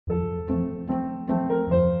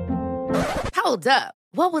Hold up.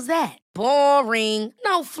 What was that? Boring.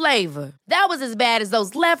 No flavor. That was as bad as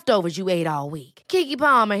those leftovers you ate all week. Keke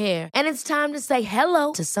Palmer here. And it's time to say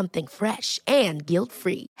hello to something fresh and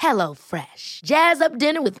guilt-free. Hello Fresh. Jazz up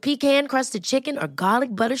dinner with pecan-crusted chicken or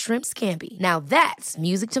garlic butter shrimp scampi. Now that's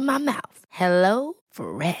music to my mouth. Hello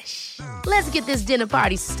Fresh. Let's get this dinner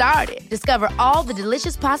party started. Discover all the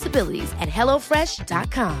delicious possibilities at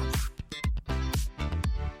hellofresh.com.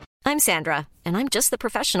 I'm Sandra, and I'm just the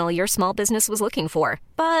professional your small business was looking for.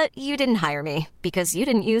 But you didn't hire me because you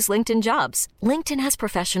didn't use LinkedIn Jobs. LinkedIn has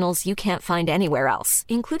professionals you can't find anywhere else,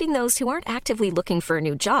 including those who aren't actively looking for a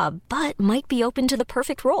new job, but might be open to the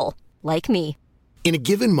perfect role, like me. In a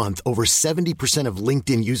given month, over 70% of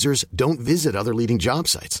LinkedIn users don't visit other leading job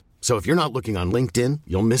sites. So if you're not looking on LinkedIn,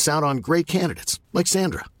 you'll miss out on great candidates like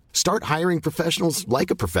Sandra. Start hiring professionals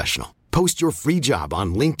like a professional. Post your free job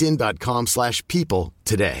on linkedin.com/people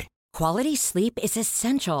today. Quality sleep is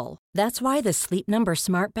essential. That's why the Sleep Number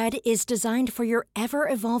Smart Bed is designed for your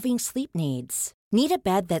ever-evolving sleep needs. Need a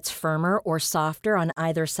bed that's firmer or softer on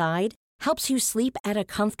either side? Helps you sleep at a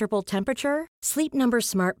comfortable temperature? Sleep Number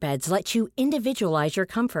Smart Beds let you individualize your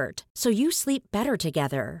comfort, so you sleep better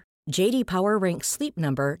together. J.D. Power ranks Sleep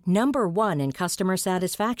Number number 1 in customer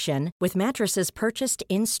satisfaction with mattresses purchased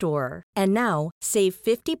in-store. And now, save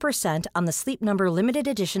 50% on the Sleep Number Limited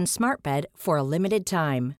Edition Smart Bed for a limited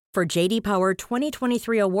time. For J.D. Power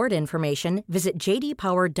 2023 award information, visit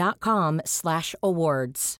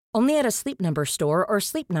jdpower.com/awards. Only at a Sleep Number store or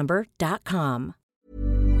sleepnumber.com.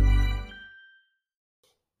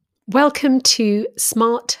 Welcome to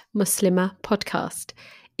Smart Muslimah podcast.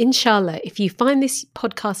 Inshallah, if you find this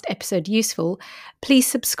podcast episode useful, please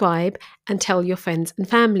subscribe and tell your friends and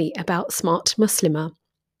family about Smart Muslimah.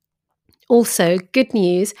 Also, good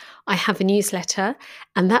news, I have a newsletter,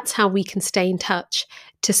 and that's how we can stay in touch.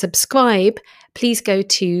 To subscribe, please go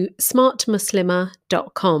to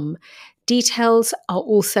smartmuslimah.com. Details are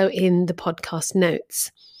also in the podcast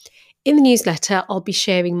notes. In the newsletter, I'll be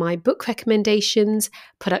sharing my book recommendations,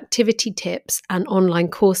 productivity tips, and online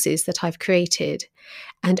courses that I've created,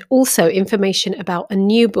 and also information about a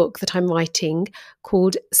new book that I'm writing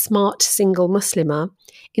called Smart Single Muslimah.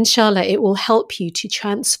 Inshallah, it will help you to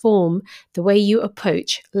transform the way you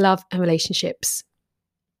approach love and relationships.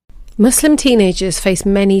 Muslim teenagers face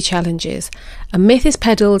many challenges. A myth is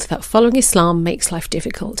peddled that following Islam makes life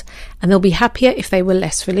difficult, and they'll be happier if they were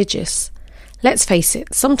less religious. Let's face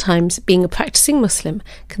it, sometimes being a practicing Muslim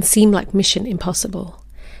can seem like mission impossible.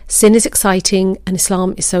 Sin is exciting and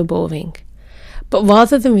Islam is so boring. But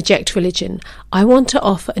rather than reject religion, I want to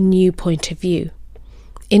offer a new point of view.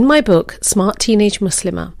 In my book, Smart Teenage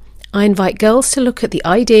Muslimah, I invite girls to look at the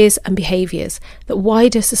ideas and behaviours that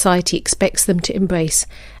wider society expects them to embrace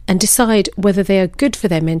and decide whether they are good for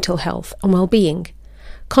their mental health and well-being.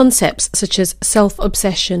 Concepts such as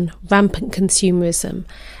self-obsession, rampant consumerism,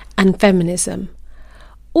 and feminism.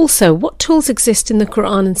 Also, what tools exist in the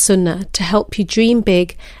Quran and Sunnah to help you dream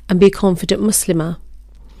big and be a confident Muslimah?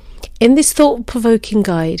 In this thought-provoking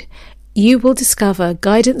guide, you will discover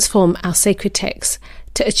guidance from our sacred texts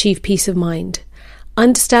to achieve peace of mind,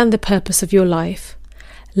 understand the purpose of your life,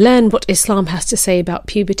 learn what Islam has to say about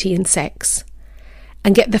puberty and sex,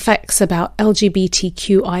 and get the facts about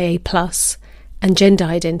LGBTQIA+ and gender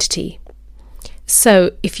identity.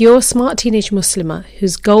 So, if you're a smart teenage Muslimah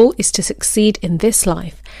whose goal is to succeed in this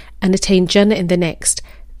life and attain Jannah in the next,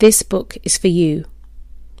 this book is for you.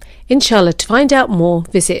 Inshallah, to find out more,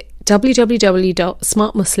 visit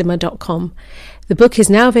www.smartmuslimah.com. The book is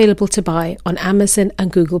now available to buy on Amazon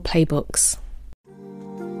and Google Play Books.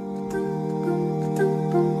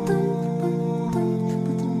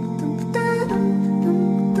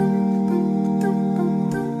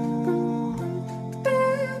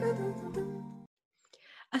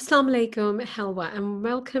 Assalamu alaikum, Helwa, and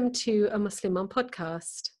welcome to a Muslim on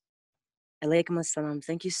podcast. Alaikum assalam.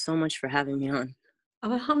 Thank you so much for having me on.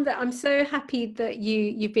 Oh, alhamdulillah, I'm so happy that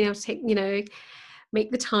you've been able to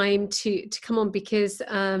make the time to come on, because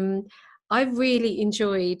I've really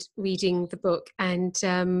enjoyed reading the book, and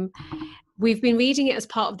we've been reading it as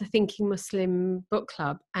part of the Thinking Muslim book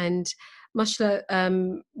club, and mashallah,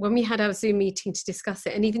 when we had our Zoom meeting to discuss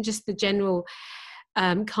it, and even just the general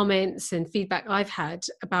comments and feedback I've had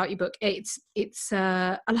about your book, it's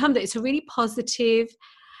alhamdulillah, it's a really positive,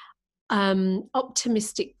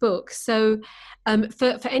 optimistic book. So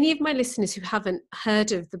for any of my listeners who haven't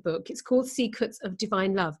heard of the book, it's called Secrets of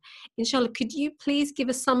Divine Love. Inshallah, could you please give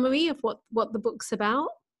a summary of what the book's about?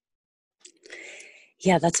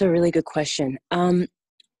 Yeah, that's a really good question.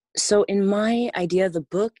 So in my idea, the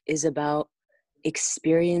book is about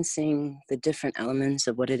experiencing the different elements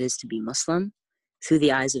of what it is to be Muslim through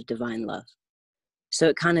the eyes of divine love. So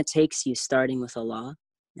it kind of takes you starting with Allah,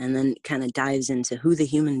 and then kind of dives into who the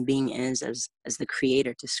human being is as the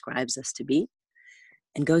creator describes us to be,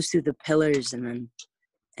 and goes through the pillars, and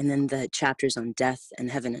then the chapters on death and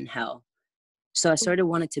heaven and hell. So I sort of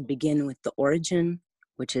wanted to begin with the origin,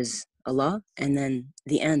 which is Allah, and then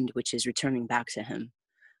the end, which is returning back to him.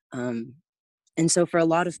 And so for a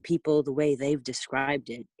lot of people, the way they've described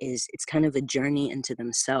it is it's kind of a journey into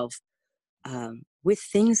themselves, with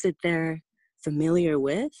things that they're familiar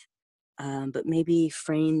with, but maybe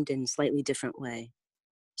framed in a slightly different way.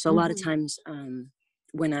 So a lot of times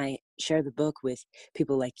when I share the book with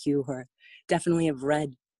people like you who definitely have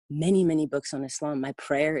read many, many books on Islam, my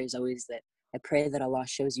prayer is always that I pray that Allah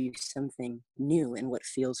shows you something new in what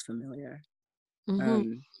feels familiar.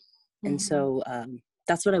 And so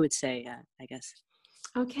that's what I would say, I guess.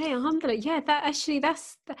 Okay, alhamdulillah. Yeah, that's really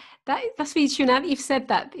true. Now that you've said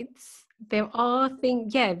that,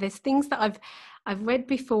 there's things that I've read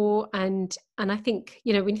before, and I think,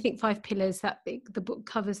 when you think five pillars, that the book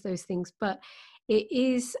covers those things, but it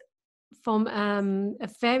is from a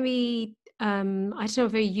very I don't know, a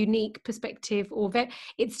very unique perspective, or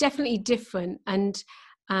it's definitely different. And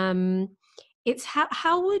it's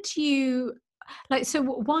how would you so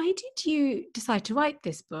why did you decide to write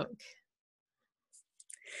this book?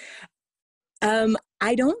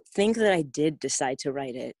 I don't think that I did decide to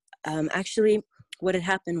write it. Actually, what had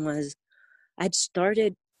happened was I'd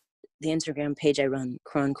started the Instagram page. I run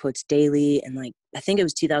Quran Quotes Daily, and I think it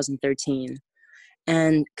was 2013.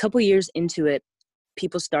 And a couple years into it,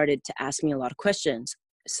 people started to ask me a lot of questions.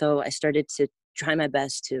 So I started to try my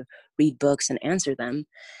best to read books and answer them.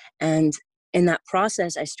 And in that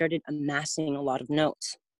process, I started amassing a lot of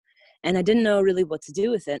notes. And I didn't know really what to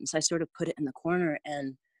do with it. And so I sort of put it in the corner,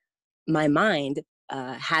 and my mind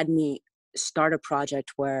had me start a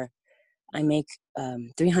project where I make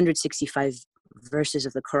 365 verses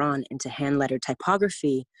of the Quran into hand-lettered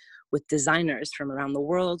typography with designers from around the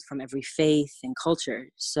world, from every faith and culture.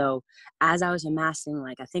 So as I was amassing,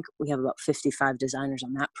 I think we have about 55 designers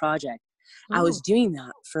on that project. I was doing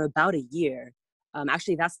that for about a year.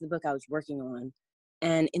 Actually, that's the book I was working on.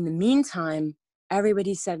 And in the meantime,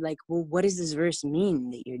 everybody said, well, what does this verse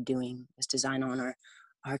mean that you're doing this design on? Or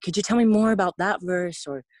could you tell me more about that verse?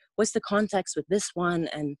 Or what's the context with this one?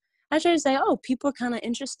 And I tried to say, people are kind of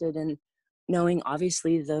interested in knowing,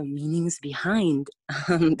 obviously, the meanings behind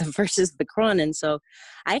the verses of the Quran. And so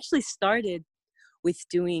I actually started with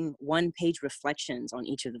doing one-page reflections on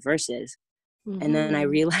each of the verses. And then I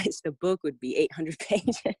realized the book would be 800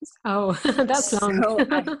 pages. Oh, that's long.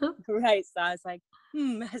 Right. So I was like,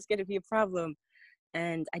 that's going to be a problem.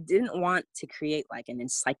 And I didn't want to create an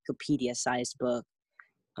encyclopedia-sized book.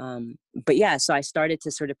 But yeah, so I started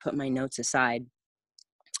to sort of put my notes aside.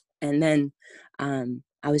 And then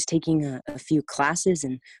I was taking a few classes,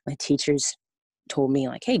 and my teachers told me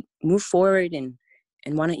hey, move forward, and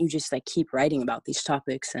why don't you just keep writing about these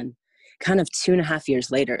topics? And kind of 2.5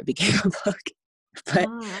 years later, it became a book. But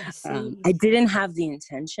I didn't have the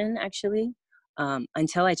intention, actually,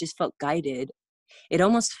 until I just felt guided. It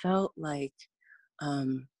almost felt it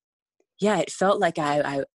felt like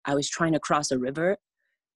I was trying to cross a river.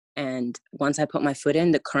 And once I put my foot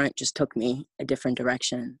in, the current just took me a different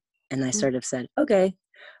direction. And I sort of said, okay,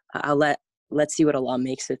 let's see what Allah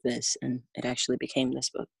makes of this. And it actually became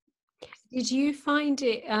this book. Did you find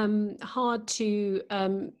it hard to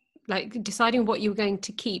deciding what you were going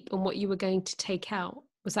to keep and what you were going to take out?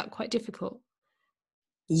 Was that quite difficult?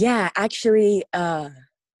 Yeah, actually,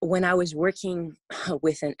 when I was working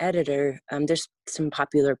with an editor, there's some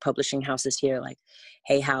popular publishing houses here like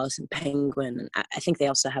Hay House and Penguin. And I think they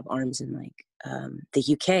also have arms in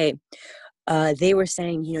the UK. They were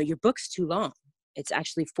saying, your book's too long. It's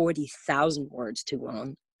actually 40,000 words too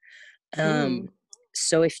long.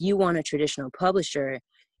 So if you want a traditional publisher,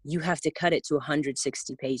 you have to cut it to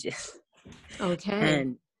 160 pages. Okay.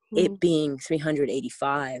 And it being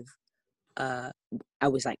 385, I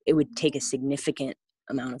was like, it would take a significant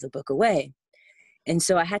amount of the book away. And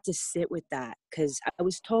so I had to sit with that, because I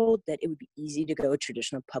was told that it would be easy to go a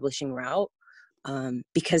traditional publishing route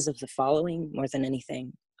because of the following more than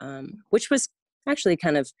anything, which was actually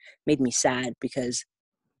kind of made me sad, because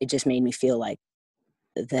it just made me feel like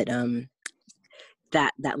that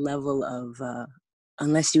that level of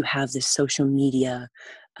unless you have this social media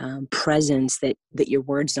presence, that your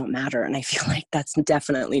words don't matter. And I feel like that's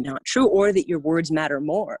definitely not true, or that your words matter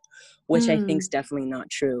more, which I think is definitely not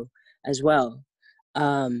true as well.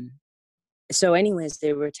 So anyways,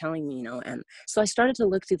 they were telling me, and so I started to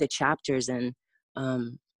look through the chapters, and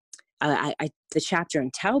the chapter in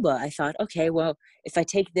Tauba, I thought, okay, well, if I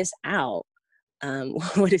take this out,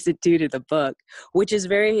 what does it do to the book? Which is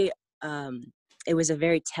very, it was a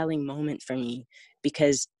very telling moment for me,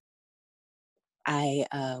 because I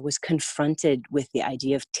was confronted with the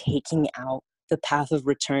idea of taking out the path of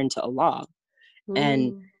return to Allah.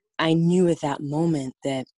 And I knew at that moment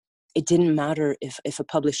that it didn't matter if a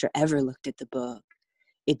publisher ever looked at the book.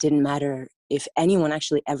 It didn't matter if anyone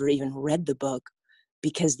actually ever even read the book,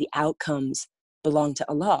 because the outcomes belong to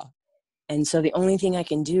Allah. And so the only thing I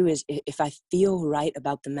can do is, if I feel right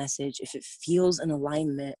about the message, if it feels in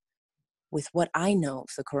alignment with what I know of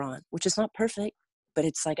the Quran, which is not perfect, but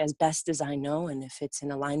it's like as best as I know, and if it's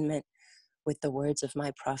in alignment with the words of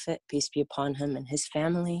my prophet, peace be upon him, and his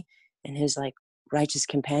family and his like righteous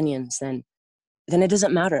companions, then it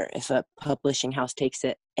doesn't matter if a publishing house takes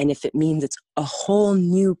it. And if it means it's a whole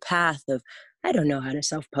new path of, I don't know how to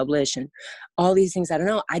self-publish and all these things, I don't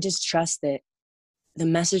know. I just trust that the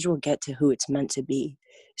message will get to who it's meant to be.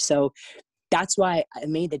 So that's why I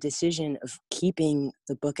made the decision of keeping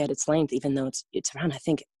the book at its length, even though it's around, I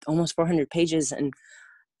think, almost 400 pages, and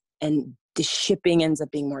the shipping ends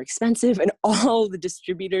up being more expensive, and all the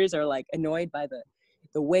distributors are like annoyed by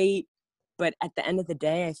the weight. But at the end of the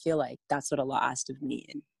day, I feel like that's what Allah asked of me,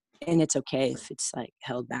 and it's okay if it's like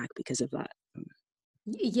held back because of that.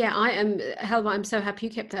 Yeah, I am, Helwa, I'm so happy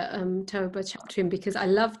you kept that Tawbah chapter in, because I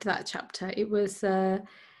loved that chapter. It was,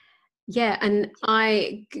 yeah, and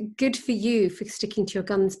good for you for sticking to your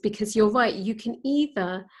guns, because you're right. You can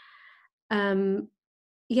either, you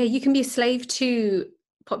can be a slave to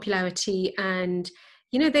popularity, and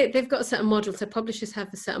they've got a certain model. So publishers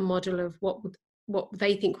have a certain model of what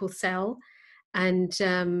they think will sell, and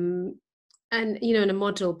and a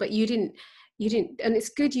model. But you didn't, and it's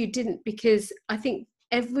good you didn't, because I think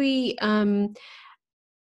every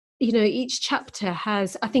each chapter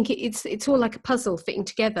has, I think it's all like a puzzle fitting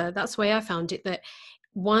together. That's the way I found it, that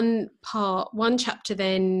one chapter,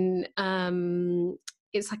 then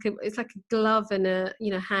it's like a glove and a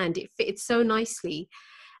hand. It fitted so nicely,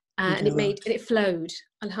 and it flowed.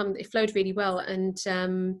 Alhamdulillah, it flowed really well. And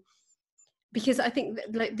because I think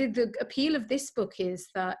that, like, the appeal of this book is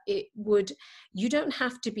that you don't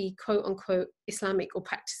have to be quote unquote Islamic or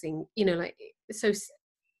practicing,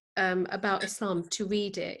 about Islam to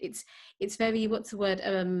read it. It's very, what's the word,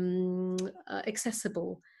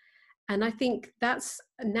 accessible. And I think that's,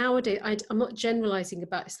 nowadays, I'm not generalizing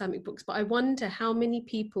about Islamic books, but I wonder how many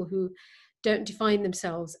people who don't define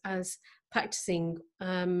themselves as practicing,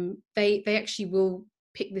 they actually will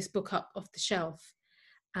pick this book up off the shelf.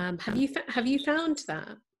 Have you found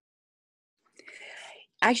that?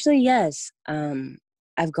 Actually, yes.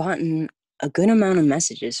 I've gotten a good amount of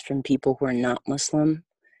messages from people who are not Muslim,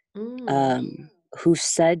 who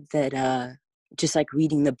said that just like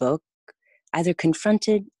reading the book either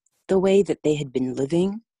confronted the way that they had been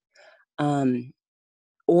living,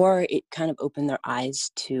 or it kind of opened their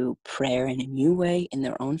eyes to prayer in a new way in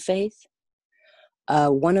their own faith.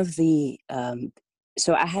 One of the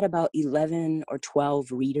so I had about 11 or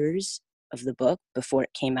 12 readers of the book before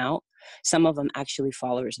it came out, some of them actually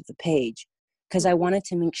followers of the page, because I wanted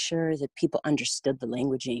to make sure that people understood the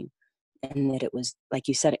languaging and that it was, like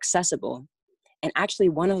you said, accessible. And actually,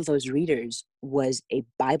 one of those readers was a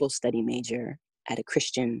Bible study major at a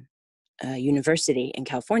Christian university in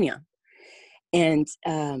California. And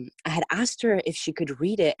I had asked her if she could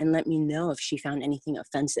read it and let me know if she found anything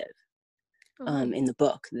offensive in the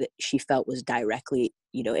book that she felt was directly,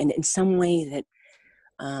 in some way that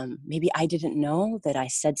maybe I didn't know, that I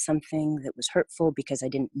said something that was hurtful because I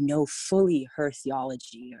didn't know fully her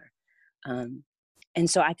theology. And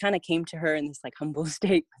so I kind of came to her in this like humble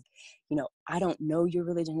state, like, I don't know your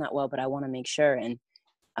religion that well, but I want to make sure. And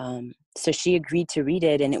so she agreed to read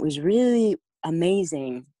it, and it was really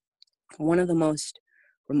amazing. One of the most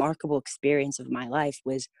remarkable experience of my life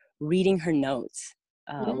was reading her notes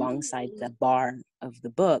alongside the bar of the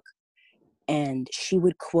book. And she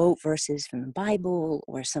would quote verses from the Bible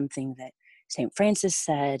or something that St. Francis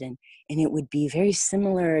said, and it would be very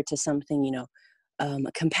similar to something,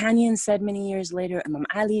 a companion said many years later, Imam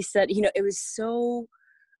Ali said. It was so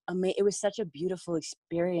amazing. It was such a beautiful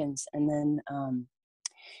experience. And then,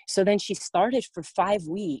 so then she started for 5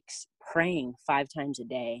 weeks praying 5 times a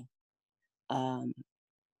day,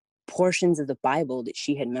 portions of the Bible that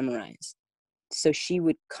she had memorized. So she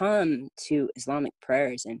would come to Islamic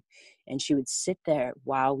prayers and she would sit there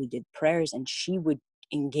while we did prayers, and she would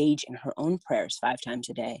engage in her own prayers 5 times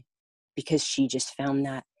a day, because she just found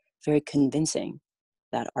that very convincing,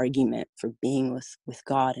 that argument for being with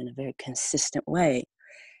God in a very consistent way.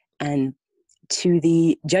 And to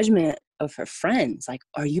the judgment of her friends, like,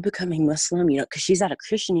 are you becoming Muslim? Because she's at a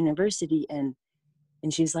Christian university, and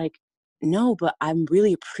she's like, no, but I'm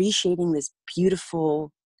really appreciating this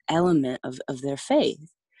beautiful element of their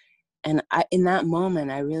faith. And in that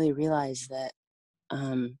moment, I really realized that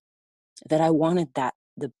that I wanted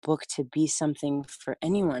the book to be something for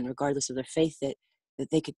anyone, regardless of their faith, that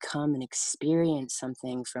they could come and experience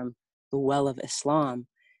something from the well of Islam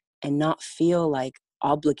and not feel like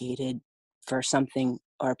obligated for something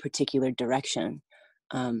or a particular direction.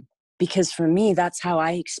 Because for me, that's how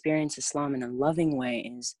I experience Islam in a loving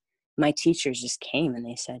way. Is my teachers just came and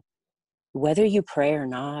they said, whether you pray or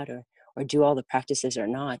not, or do all the practices or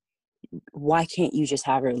not, why can't you just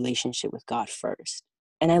have a relationship with God first?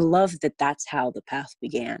 And I love that that's how the path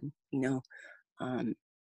began,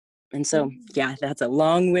 and so, yeah, that's a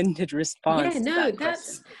long-winded Yeah, response to no, that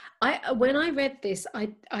question. that's when I read this,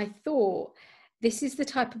 I thought this is the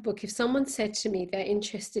type of book, if someone said to me they're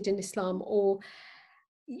interested in Islam, or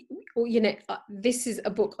this is a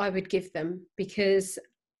book I would give them, because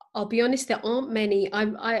I'll be honest, there aren't many.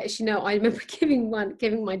 I actually know, I remember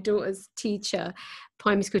giving my daughter's teacher,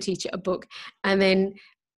 primary school teacher, a book, and then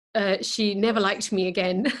she never liked me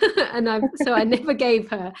again. So I never gave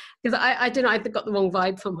her, because I don't know, I got the wrong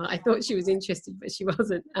vibe from her. I thought she was interested, but she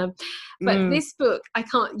wasn't. But this book, I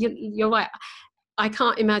can't, you're right. I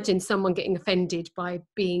can't imagine someone getting offended by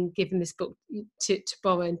being given this book to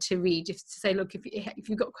borrow and to read. Just to say, look, if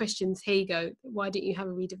you've got questions, here you go. Why don't you have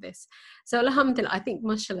a read of this? So alhamdulillah, I think,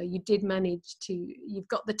 mashallah, you did manage to, you've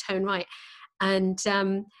got the tone right. And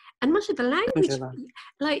mashallah, the language,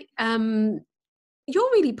 like,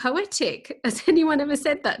 you're really poetic. Has anyone ever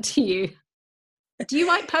said that to you? Do you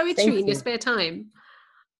write poetry in your spare time?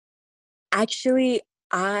 Actually,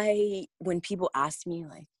 when people ask me,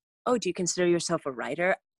 like, oh, do you consider yourself a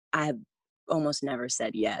writer? I've almost never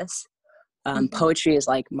said yes. Poetry is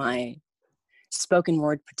like my spoken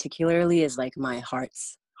word, particularly, is like my heart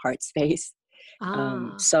space.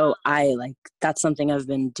 So that's something I've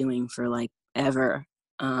been doing for like ever.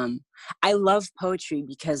 I love poetry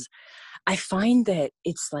because I find that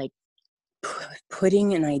it's like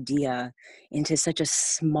putting an idea into such a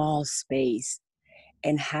small space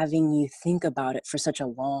and having you think about it for such a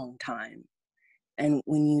long time. And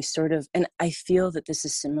when you and I feel that this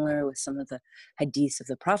is similar with some of the hadiths of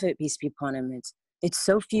the Prophet, peace be upon him. It's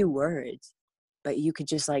so few words, but you could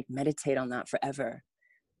just like meditate on that forever.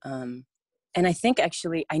 And I think,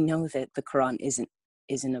 actually, I know that the Quran isn't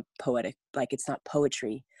a poetic, like, it's not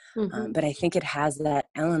poetry, but I think it has that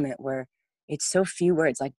element where it's so few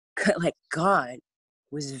words. Like God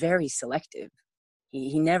was very selective.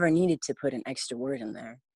 He never needed to put an extra word in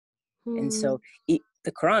there. And so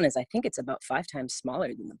the Quran I think it's about 5 times smaller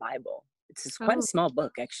than the Bible. It's quite a small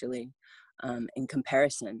book, actually, in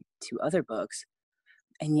comparison to other books.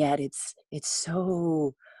 And yet it's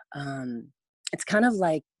so, it's kind of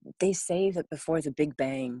like they say that before the Big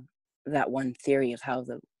Bang, that one theory of how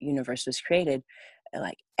the universe was created,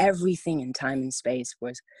 like everything in time and space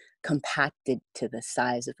was compacted to the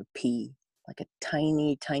size of a pea, like a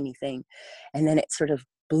tiny, tiny thing. And then it sort of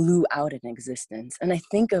blew out in existence. And I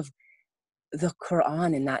think of the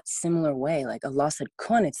Quran in that similar way. Like Allah said,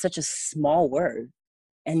 kun, it's such a small word,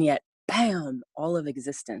 and yet, bam, all of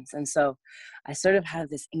existence. And so I sort of have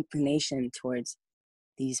this inclination towards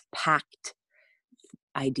these packed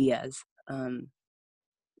ideas.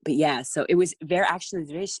 But yeah, so it was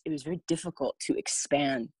very difficult to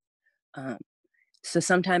expand. So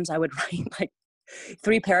sometimes I would write like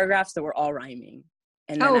 3 paragraphs that were all rhyming.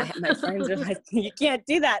 And then my friends are like, you can't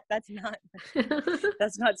do that. That's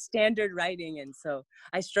not standard writing. And so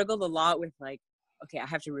I struggled a lot with like, okay, I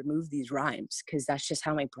have to remove these rhymes because that's just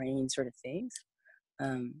how my brain sort of thinks.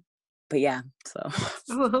 But yeah, so.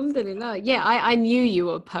 Oh, alhamdulillah. Yeah, I knew you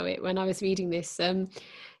were a poet when I was reading this,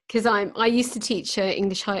 because I used to teach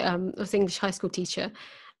English I was an English high school teacher,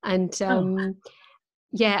 and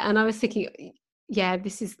yeah, and I was thinking, yeah,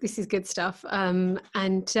 this is good stuff.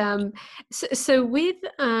 So with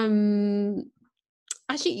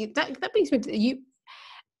actually that brings me to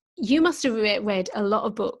you must have read a lot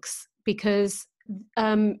of books, because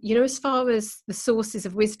as far as the sources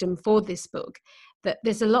of wisdom for this book, that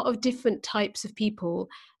there's a lot of different types of people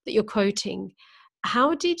that you're quoting.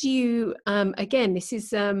 How did you again, this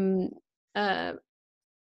is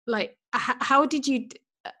like how did you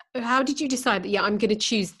decide that, yeah, I'm going to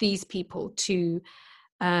choose these people to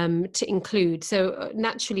include? So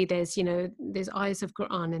naturally there's ayahs of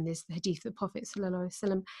Quran and there's the hadith of the Prophet sallallahu alaihi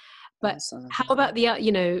wasallam, but how about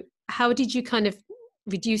the how did you kind of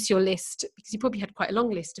reduce your list, because you probably had quite a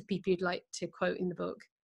long list of people you'd like to quote in the book?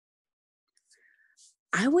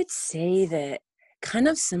 I would say that kind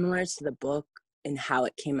of similar to the book and how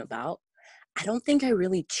it came about, I don't think I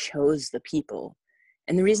really chose the people.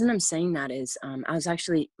 And the reason I'm saying that is I was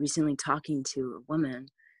actually recently talking to a woman,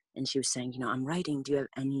 and she was saying, I'm writing. Do you have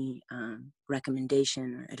any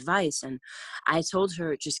recommendation or advice? And I told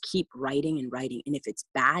her, just keep writing and writing. And if it's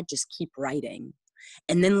bad, just keep writing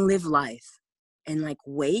and then live life and like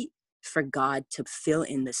wait for God to fill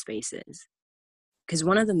in the spaces. Because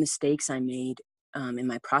one of the mistakes I made in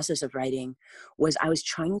my process of writing was I was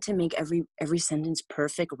trying to make every sentence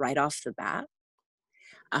perfect right off the bat,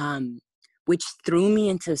 which threw me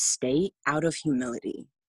into a state out of humility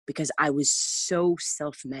because I was so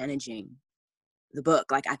self-managing the book.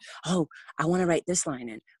 Like, I want to write this line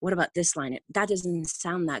in. What about this line? That doesn't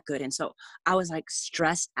sound that good. And so I was like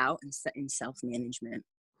stressed out and set in self-management.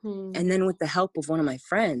 And then with the help of one of my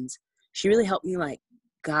friends, she really helped me like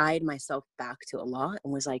guide myself back to Allah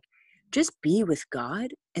and was like, just be with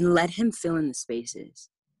God and let him fill in the spaces.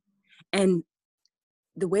 And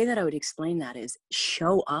the way that I would explain that is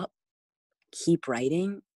show up, keep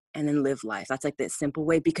writing, and then live life. That's like the simple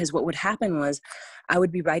way, because what would happen was I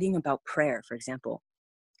would be writing about prayer, for example,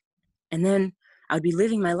 and then I would be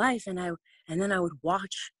living my life, and then I would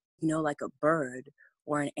watch, like a bird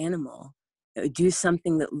or an animal do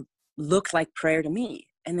something that looked like prayer to me,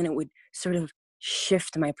 and then it would sort of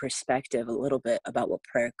shift my perspective a little bit about what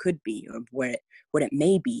prayer could be or what it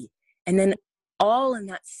may be. And then all in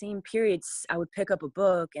that same period, I would pick up a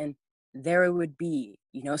book and there it would be,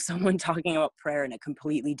 someone talking about prayer in a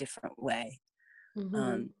completely different way.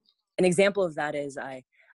 An example of that is I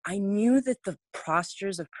knew that the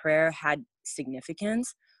postures of prayer had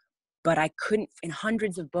significance, but I couldn't, in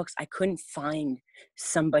hundreds of books, I couldn't find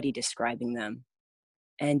somebody describing them.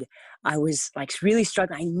 And I was like really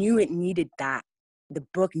struggling. I knew it needed that. The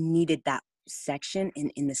book needed that section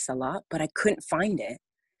in the Salat, but I couldn't find it.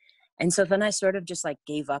 And so then I sort of just like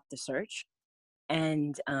gave up the search.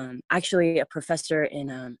 And actually a professor in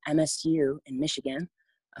MSU in Michigan,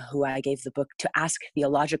 who I gave the book to ask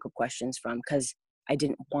theological questions from, because I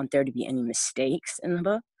didn't want there to be any mistakes in the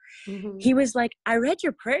book. He was like, I read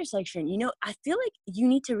your prayer section. I feel like you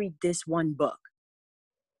need to read this one book.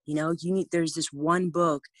 There's this one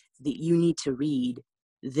book that you need to read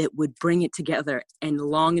that would bring it together. And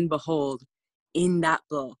long and behold, in that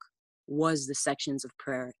book was the sections of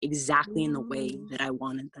prayer exactly in the way that I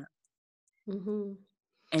wanted them.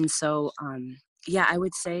 And so, I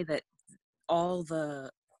would say that all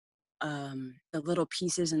the little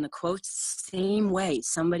pieces and the quotes, same way,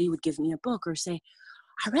 somebody would give me a book or say,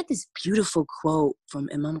 I read this beautiful quote from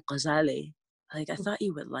Imam Ghazali. Like, I thought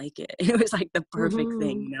you would like it. It was like the perfect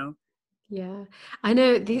thing, Yeah, I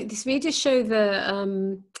know. This really just show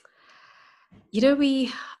the,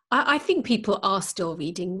 I think people are still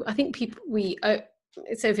reading. I think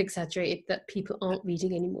it's over exaggerated that people aren't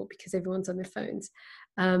reading anymore because everyone's on their phones.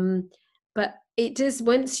 But it does,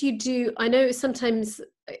 once you do, I know sometimes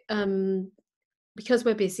because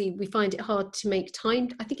we're busy, we find it hard to make time.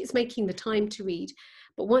 I think it's making the time to read.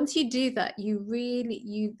 But once you do that,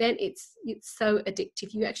 then it's so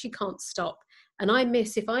addictive. You actually can't stop. And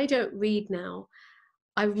if I don't read now,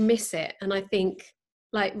 I miss it. And I think,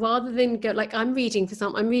 like, rather than go, like, I'm reading The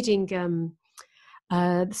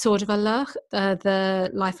Sword of Allah, the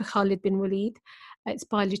life of Khalid bin Walid. It's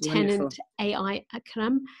by Lieutenant A.I.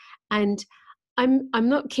 Akram. And I'm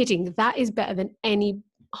not kidding. That is better than any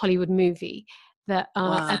Hollywood movie that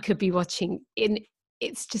I could be watching.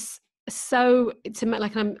 It's just it's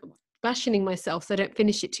like I'm rationing myself so I don't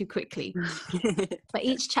finish it too quickly. But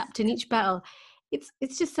each chapter and each battle,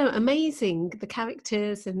 it's just so amazing, the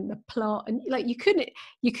characters and the plot, and like you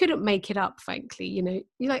couldn't make it up, frankly. You're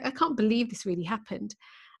like, I can't believe this really happened.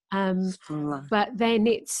 But then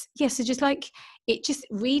so just like it, just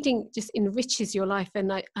reading just enriches your life,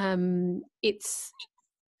 and I can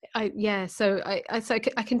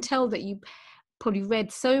tell that you probably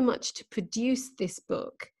read so much to produce this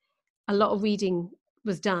book. A lot of reading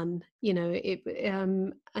was done,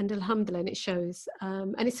 and alhamdulillah, and it shows.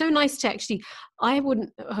 And it's so nice to actually, I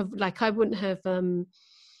haven't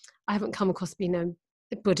come across,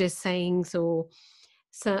 Buddhist sayings or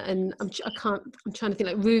certain, I'm trying to think,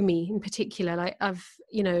 like Rumi in particular, like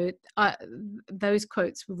those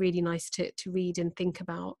quotes were really nice to read and think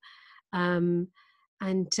about. And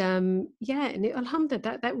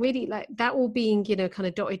alhamdulillah, that really, like, that all being, kind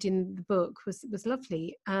of dotted in the book was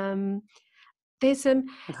lovely. There's on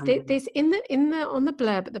the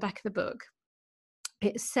blurb at the back of the book,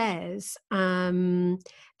 it says,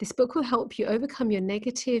 this book will help you overcome your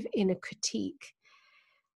negative inner critique.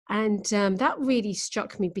 And that really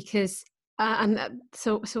struck me because,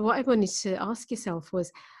 so what I wanted to ask yourself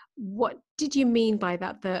was, what did you mean by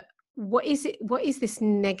that? What is this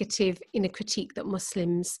negative inner critique that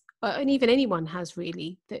Muslims and even anyone has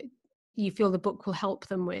really, that you feel the book will help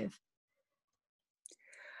them with?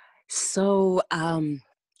 So,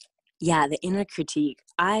 yeah, the inner critique.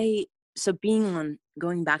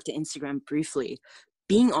 Going back to Instagram briefly,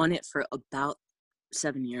 being on it for about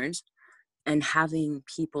 7 years and having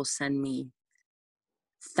people send me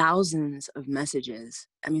thousands of messages.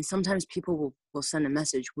 I mean, sometimes people will send a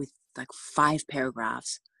message with like 5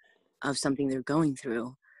 paragraphs of something they're going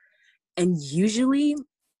through. And usually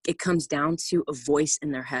it comes down to a voice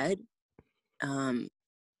in their head,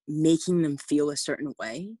 making them feel a certain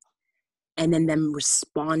way, and then them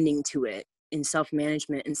responding to it in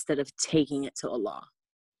self-management instead of taking it to Allah.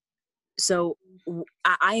 So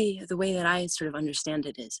the way that I sort of understand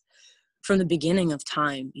it is, from the beginning of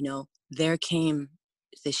time, there came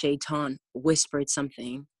the shaitan, whispered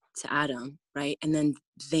something to Adam, right? And then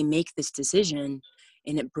they make this decision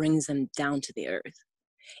and it brings them down to the earth.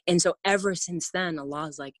 And so ever since then,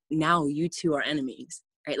 Allah's like, now you two are enemies,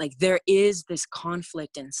 right? Like there is this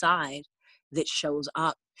conflict inside that shows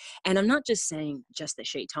up. And I'm not just saying just the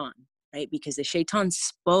shaitan, right? Because the shaitan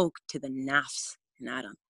spoke to the nafs in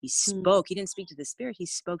Adam. He spoke, he didn't speak to the spirit, he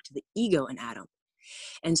spoke to the ego in Adam.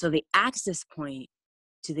 And so the access point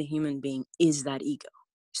to the human being is that ego.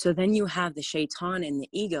 So then you have the shaitan and the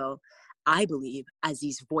ego, I believe, as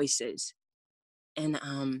these voices. And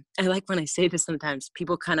I like when I say this sometimes,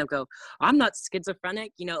 people kind of go, I'm not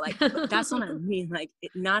schizophrenic, but that's what I mean. Like,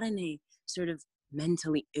 not in a sort of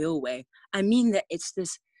mentally ill way. I mean that it's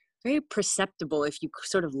this very perceptible, if you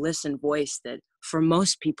sort of listen, voice that for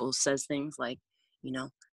most people says things like,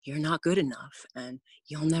 you're not good enough and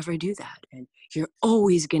you'll never do that. And you're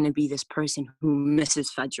always going to be this person who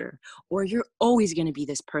misses Fajr, or you're always going to be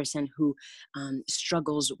this person who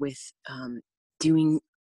struggles with doing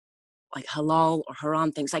like halal or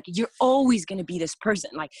haram things. Like, you're always going to be this person.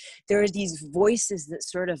 Like, there are these voices that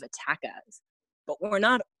sort of attack us, but we're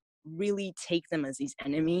not really take them as these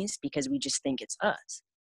enemies because we just think it's us.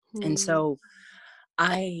 And so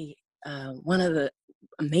one of the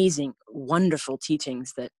amazing, wonderful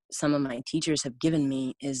teachings that some of my teachers have given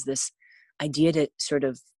me is this idea to sort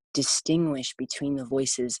of distinguish between the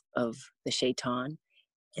voices of the shaitan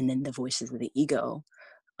and then the voices of the ego.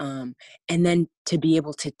 And then to be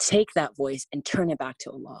able to take that voice and turn it back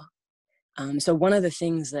to Allah. So one of the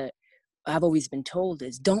things that I've always been told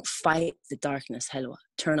is, don't fight the darkness, Helwa,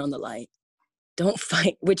 turn on the light. Don't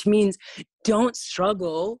fight, which means don't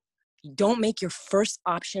struggle. Don't make your first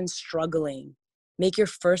option struggling. Make your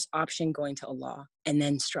first option going to Allah and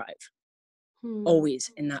then strive. Always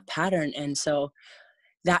in that pattern. And so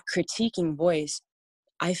that critiquing voice,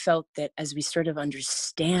 I felt that as we sort of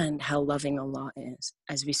understand how loving Allah is,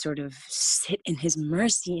 as we sort of sit in His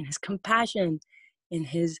mercy and His compassion, in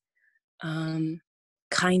His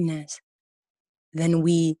kindness, then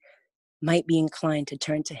we might be inclined to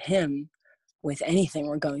turn to Him with anything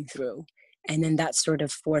we're going through. And then that sort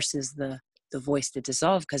of forces the voice to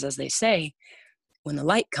dissolve, because as they say, when the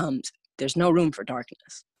light comes, there's no room for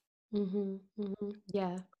darkness.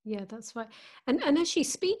 Yeah, that's right. And actually,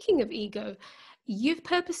 speaking of ego, you've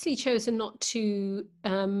purposely chosen not to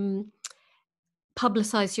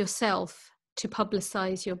publicize yourself, to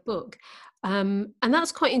publicize your book. And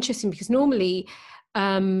that's quite interesting, because normally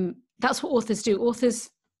that's what authors do.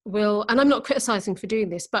 Authors will, and I'm not criticizing for doing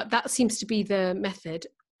this, but that seems to be the method.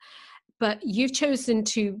 But you've chosen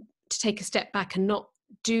to take a step back and not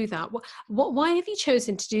do that. Why have you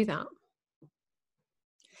chosen to do that?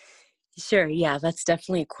 Sure. Yeah, that's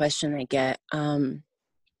definitely a question I get.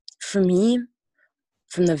 For me,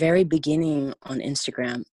 from the very beginning on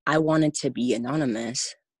Instagram, I wanted to be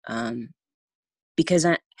anonymous because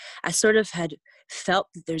I sort of had felt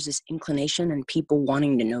that there's this inclination in people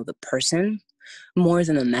wanting to know the person more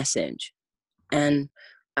than the message. And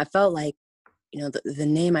I felt like, the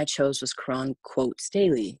name I chose was Quran Quotes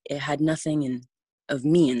Daily. It had nothing of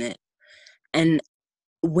me in it. And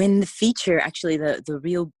when the feature, actually the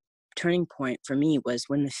real turning point for me was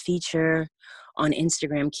when the feature on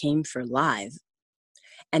Instagram came for live.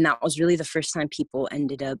 And that was really the first time people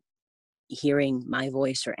ended up hearing my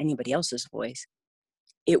voice or anybody else's voice.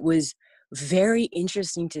 It was very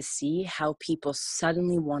interesting to see how people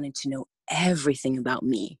suddenly wanted to know everything about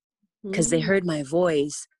me, because they heard my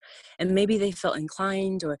voice and maybe they felt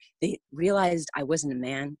inclined, or they realized I wasn't a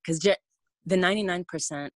man. Because the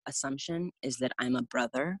 99% assumption is that I'm a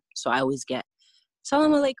brother. So I always get,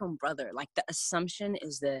 Salam alaikum, brother. Like, the assumption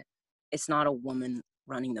is that it's not a woman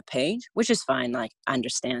running the page, which is fine. Like, I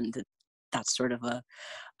understand that that's sort of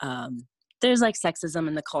there's like sexism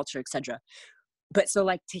in the culture, etc. But so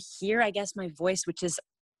like to hear, I guess, my voice, which has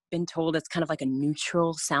been told it's kind of like a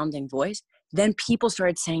neutral sounding voice, then people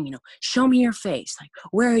started saying, show me your face. Like,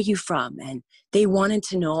 where are you from? And they wanted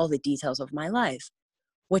to know all the details of my life,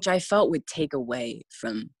 which I felt would take away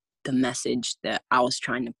from the message that I was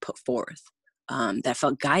trying to put forth, that I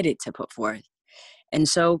felt guided to put forth. And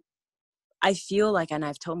so I feel like, and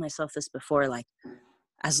I've told myself this before, like,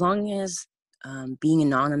 as long as being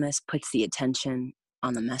anonymous puts the attention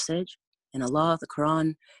on the message and Allah, the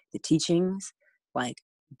Quran, the teachings, like,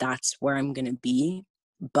 that's where I'm going to be.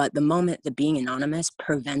 But the moment that being anonymous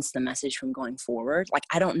prevents the message from going forward, like,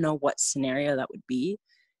 I don't know what scenario that would be,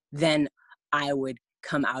 then I would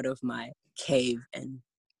come out of my cave and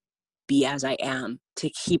be as I am to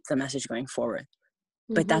keep the message going forward.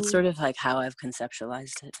 But that's sort of like how I've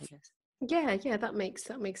conceptualized it, I guess. Yeah, that makes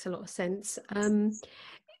a lot of sense.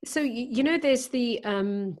 So there's the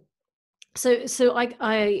so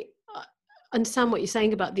I understand what you're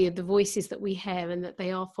saying about the voices that we hear, and that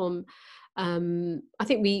they are from. I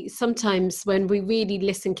think we sometimes, when we really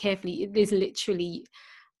listen carefully, it is literally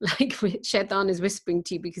like Shaitan is whispering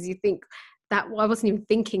to you, because you think that, well, I wasn't even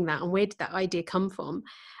thinking that, and where did that idea come from?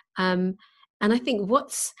 And I think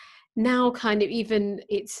what's now kind of even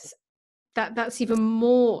that's even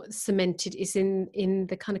more cemented is in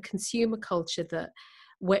the kind of consumer culture that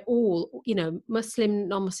we're all, Muslim,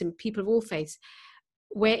 non-Muslim, people of all faiths,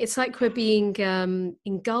 where it's like we're being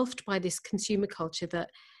engulfed by this consumer culture, that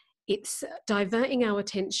it's diverting our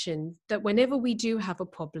attention, that whenever we do have a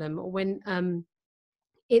problem, or when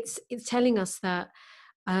it's telling us that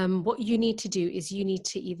what you need to do is you need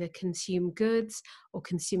to either consume goods or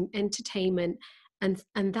consume entertainment, and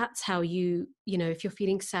that's how if you're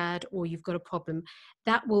feeling sad or you've got a problem,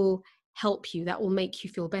 that will help you, that will make you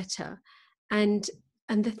feel better. And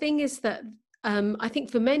the thing is that I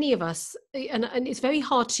think for many of us, and it's very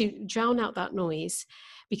hard to drown out that noise,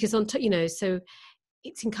 because so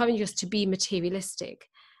it's encouraging us to be materialistic.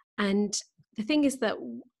 And the thing is that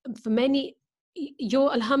for many,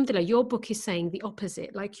 alhamdulillah, your book is saying the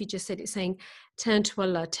opposite. Like you just said, it's saying turn to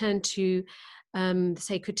Allah, turn to the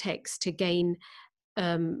sacred text to gain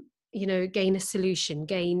gain a solution,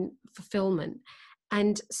 gain fulfillment.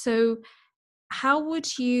 And so how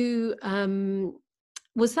would you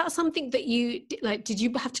was that something that you like, did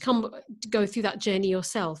you have to go through that journey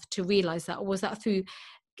yourself to realize that, or was that through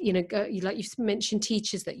like you mentioned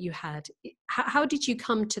teachers that you had? How did you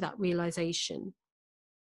come to that realization?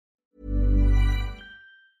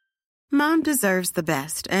 Mom deserves the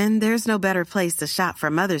best, and there's no better place to shop for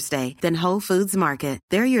Mother's Day than Whole Foods Market.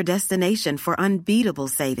 They're your destination for unbeatable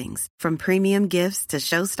savings, from premium gifts to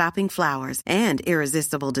show-stopping flowers and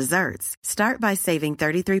irresistible desserts. Start by saving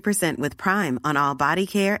 33% with Prime on all body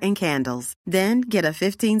care and candles. Then get a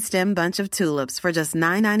 15-stem bunch of tulips for just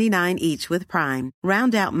 $9.99 each with Prime.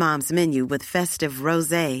 Round out Mom's menu with festive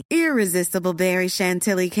rosé, irresistible berry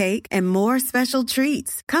chantilly cake, and more special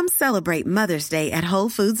treats. Come celebrate Mother's Day at Whole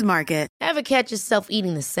Foods Market. Ever catch yourself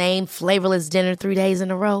eating the same flavorless dinner 3 days in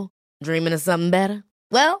a row? Dreaming of something better?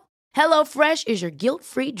 Well, HelloFresh is your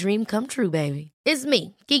guilt-free dream come true, baby. It's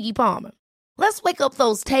me, Keke Palmer. Let's wake up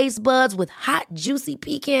those taste buds with hot, juicy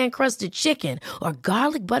pecan-crusted chicken or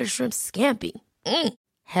garlic butter shrimp scampi.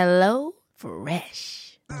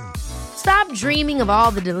 HelloFresh. Stop dreaming of all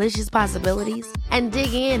the delicious possibilities and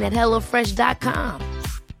dig in at HelloFresh.com.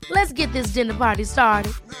 Let's get this dinner party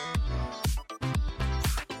started.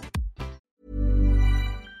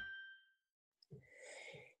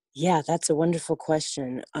 Yeah, that's a wonderful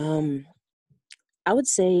question. I would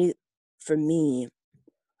say for me,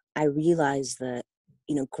 I realized that,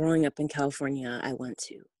 growing up in California, I went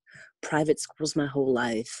to private schools my whole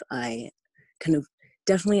life. I kind of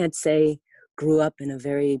definitely, I'd say, grew up in a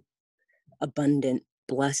very abundant,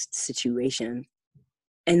 blessed situation.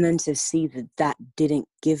 And then to see that didn't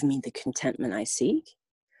give me the contentment I seek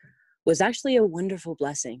was actually a wonderful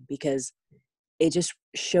blessing, because it just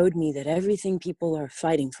showed me that everything people are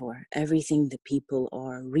fighting for, everything that people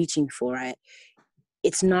are reaching for,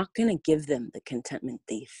 it's not going to give them the contentment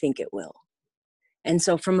they think it will. And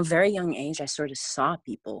so from a very young age, I sort of saw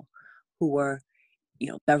people who were,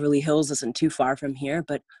 Beverly Hills isn't too far from here,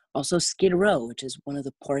 but also Skid Row, which is one of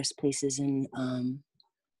the poorest places in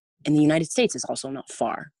the United States, is also not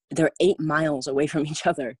far. They're 8 miles away from each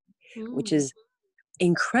other, which is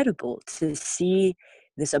incredible to see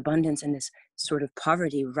this abundance and this sort of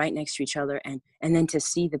poverty right next to each other, and then to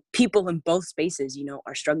see the people in both spaces,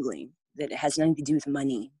 are struggling, that it has nothing to do with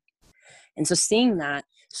money. And so seeing that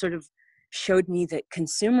sort of showed me that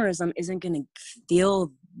consumerism isn't going to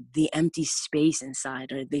fill the empty space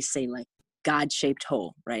inside, or they say like God-shaped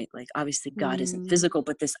hole, right? Like obviously God isn't physical,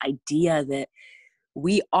 but this idea that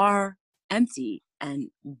we are empty and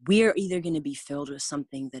we're either going to be filled with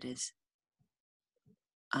something that is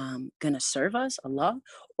going to serve us, Allah,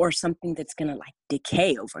 or something that's going to like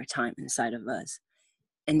decay over time inside of us.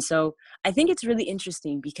 And so I think it's really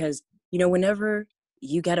interesting because, you know, whenever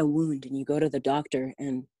you get a wound and you go to the doctor,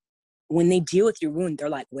 and when they deal with your wound, they're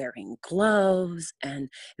like wearing gloves and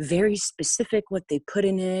very specific what they put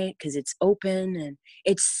in it because it's open, and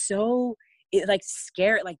it's so like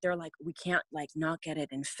scary. Like they're like, we can't like not get it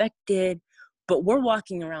infected, but we're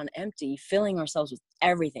walking around empty, filling ourselves with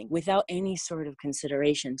everything without any sort of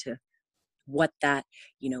consideration to what that,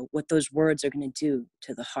 you know, what those words are going to do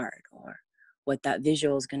to the heart, or what that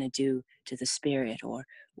visual is going to do to the spirit. Or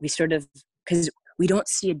we sort of, because we don't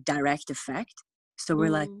see a direct effect, so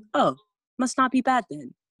we're like, oh, must not be bad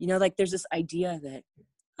then. You know, like there's this idea that,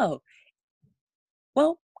 oh,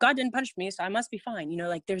 well, God didn't punish me, so I must be fine. You know,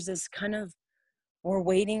 like there's this kind of, we're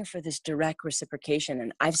waiting for this direct reciprocation.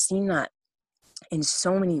 And I've seen that in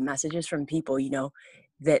so many messages from people, you know,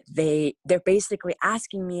 that they're basically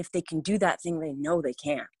asking me if they can do that thing they know they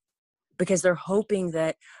can't, because they're hoping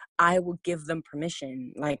that I will give them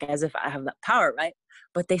permission, like as if I have that power, right?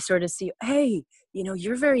 But they sort of see, hey, you know,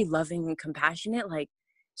 you're very loving and compassionate, like,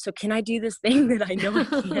 so can I do this thing that I know I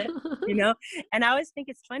can't, you know? And I always think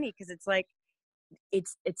it's funny because it's like,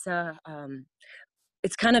 it's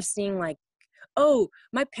kind of seeing like, oh,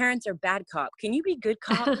 my parents are bad cop, can you be good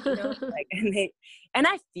cop? You know, like, and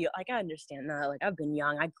I feel like I understand that. Like I've been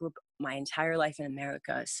young, I grew up my entire life in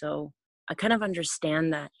America, so I kind of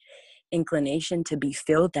understand that inclination to be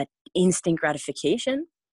filled, that instant gratification.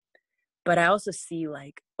 But I also see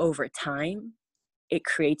like over time it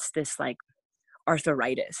creates this like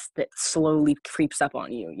arthritis that slowly creeps up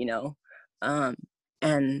on you, you know, and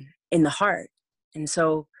in the heart. And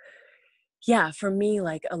so yeah, for me,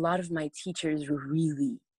 like a lot of my teachers were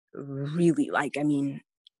really, really like, I mean,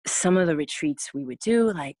 some of the retreats we would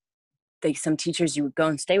do, like some teachers, you would go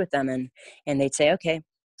and stay with them, and they'd say, okay,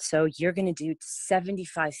 so you're going to do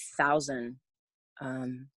 75,000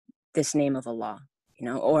 this name of Allah, you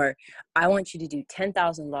know, or I want you to do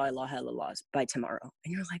 10,000 la ilaha illallahs by tomorrow.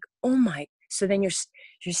 And you're like, oh my, so then you're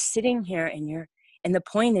sitting here and the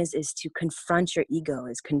point is to confront your ego,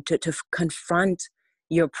 is to confront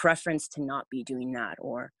your preference to not be doing that,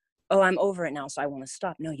 or, oh, I'm over it now, so I want to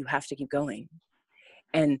stop. No, you have to keep going.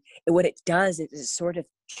 And what it does is it sort of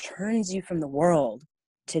turns you from the world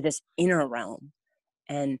to this inner realm.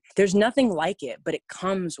 And there's nothing like it, but it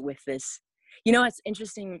comes with this, you know, it's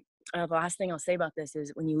interesting. The last thing I'll say about this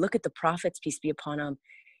is when you look at the prophets, peace be upon them,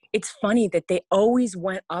 it's funny that they always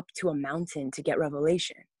went up to a mountain to get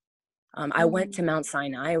revelation. I went to Mount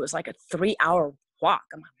Sinai. It was like a 3-hour walk.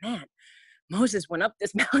 I'm like, man, Moses went up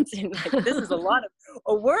this mountain. Like, this is a lot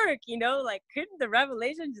of work, you know, like couldn't the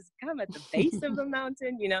revelation just come at the base of the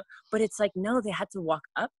mountain, you know? But it's like, no, they had to walk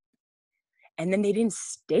up, and then they didn't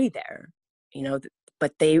stay there, you know,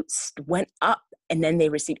 but they went up, and then they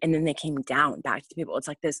received, and then they came down back to people. It's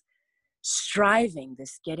like this striving,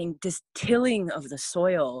 this tilling of the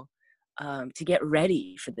soil to get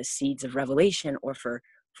ready for the seeds of revelation, or for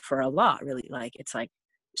Allah, really. Like it's like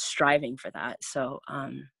striving for that. So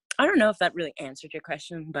I don't know if that really answered your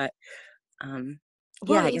question, but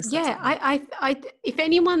well, I guess I if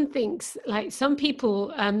anyone thinks, like some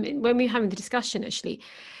people, when we were having the discussion, actually,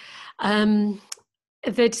 the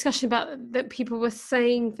discussion about that, people were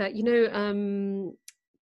saying that, you know,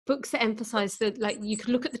 books that emphasize that, like, you could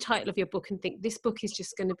look at the title of your book and think this book is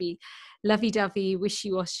just going to be lovey-dovey,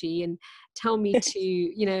 wishy-washy, and tell me to,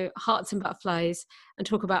 you know, hearts and butterflies and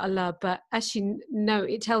talk about Allah. But actually, no,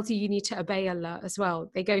 it tells you need to obey Allah as well.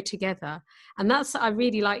 They go together. And I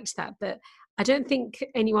really liked that. But I don't think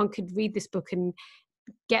anyone could read this book and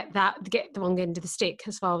get the wrong end of the stick,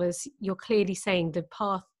 as far as you're clearly saying the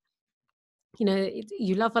path. You know,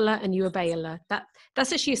 you love Allah and you obey Allah.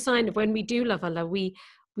 That's actually a sign of when we do love Allah, we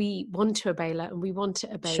want to obey Allah and we want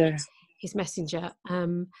to obey his messenger.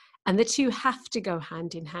 And the two have to go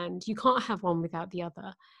hand in hand. You can't have one without the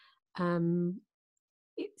other.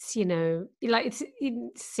 It's, you know, like it's a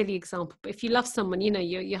silly example, but if you love someone, you know,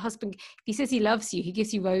 your husband, if he says he loves you, he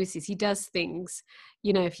gives you roses, he does things.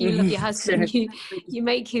 You know, if you love your husband, you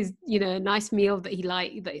make his, you know, a nice meal that he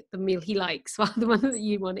the meal he likes, while the one that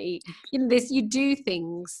you want to eat. You know, you do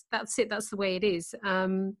things. That's it. That's the way it is.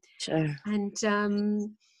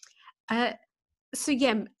 So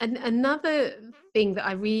yeah, and another thing that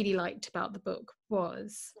I really liked about the book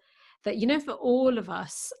was that, you know, for all of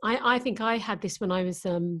us, I think I had this when I was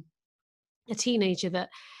a teenager, that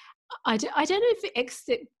I don't know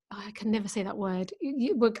if I can never say that word.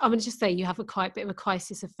 I'm going to just say you have a quite bit of a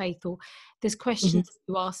crisis of faith, or there's questions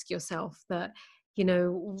you ask yourself that, you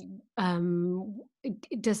know,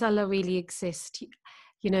 does Allah really exist?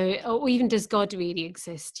 or even does God really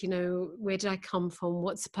exist? Where did I come from?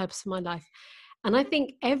 What's the purpose of my life? And I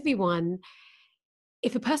think everyone,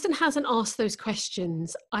 if a person hasn't asked those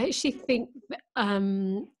questions, I actually think, I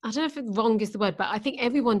don't know if wrong is the word, but I think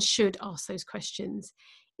everyone should ask those questions.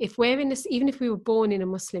 If we're in this, even if we were born in a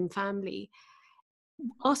Muslim family,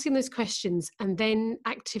 asking those questions and then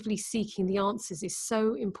actively seeking the answers is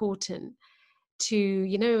so important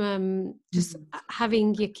to, just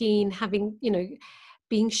having yaqeen,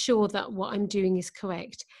 being sure that what I'm doing is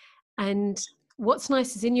correct. And what's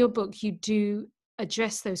nice is in your book, you do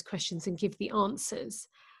address those questions and give the answers.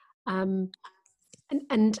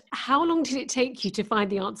 And how long did it take you to find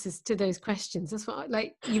the answers to those questions? That's what,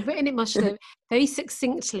 you've written it much very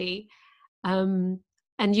succinctly, and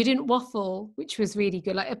you didn't waffle, which was really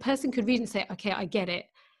good. Like, a person could read and say, okay, I get it.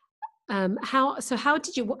 How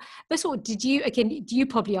did you, first of all, do you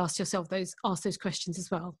probably ask those questions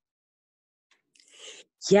as well?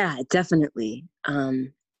 Yeah, definitely.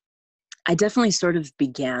 I definitely sort of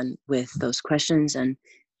began with those questions, and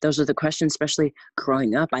those are the questions, especially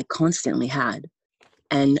growing up, I constantly had.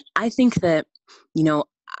 And I think that,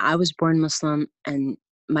 I was born Muslim, and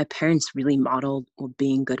my parents really modeled what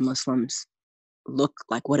being good Muslims look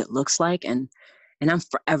like, what it looks like. And I'm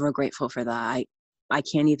forever grateful for that. I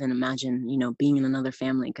can't even imagine, being in another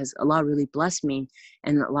family, because Allah really blessed me,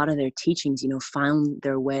 and a lot of their teachings, found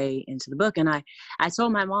their way into the book. And I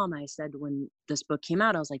told my mom, I said, when this book came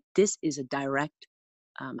out, I was like, this is a direct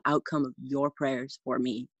outcome of your prayers for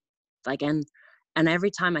me. And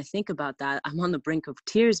every time I think about that, I'm on the brink of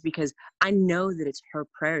tears, because I know that it's her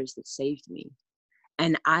prayers that saved me.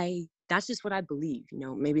 And that's just what I believe.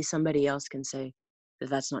 Maybe somebody else can say that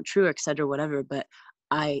that's not true, et cetera, whatever. But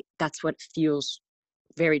that's what feels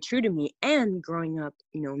very true to me. And growing up,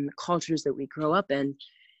 in the cultures that we grow up in,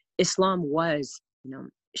 Islam was,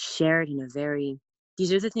 shared in a very,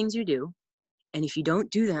 these are the things you do. And if you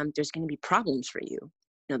don't do them, there's going to be problems for you.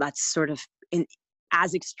 That's sort of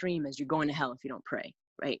as extreme as you're going to hell if you don't pray,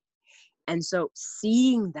 right? And so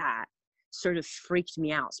seeing that sort of freaked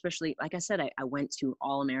me out, especially, like I said, I went to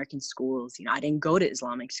all American schools. I didn't go to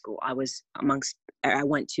Islamic school. I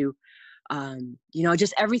went to,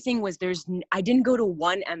 just everything was, I didn't go to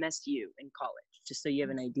one MSU in college, just so you have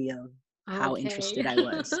an idea of how interested I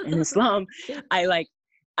was in Islam. I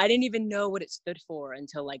didn't even know what it stood for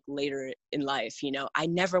until later in life, I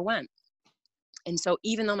never went. And so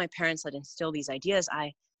even though my parents had instilled these ideas,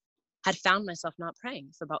 I had found myself not praying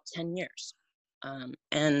for about 10 years.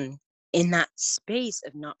 And in that space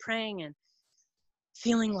of not praying and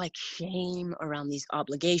feeling shame around these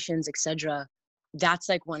obligations, etc., that's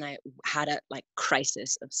when I had a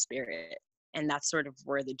crisis of spirit. And that's sort of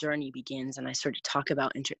where the journey begins. And I sort of talk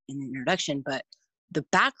about in the introduction, but the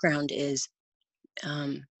background is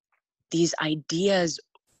these ideas,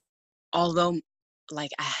 although I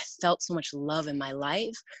felt so much love in my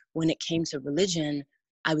life, when it came to religion,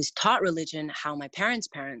 I was taught religion how my parents'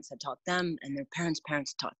 parents had taught them, and their parents'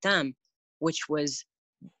 parents taught them, which was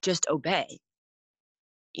just obey.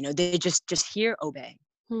 They just hear obey.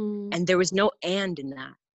 And there was no and in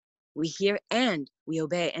that. We hear and we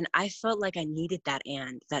obey. And I felt like I needed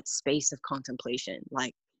that space of contemplation.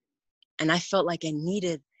 And I felt like I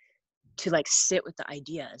needed to sit with the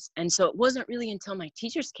ideas. And so it wasn't really until my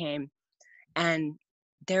teachers came and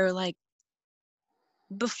they're like,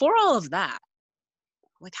 before all of that,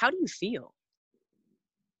 how do you feel?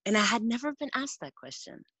 And I had never been asked that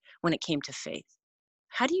question when it came to faith.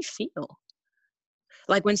 How do you feel?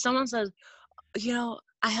 When someone says,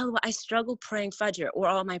 I struggle praying Fajr or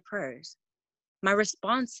all my prayers, my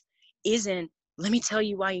response isn't, let me tell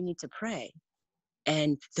you why you need to pray.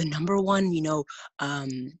 And the number one,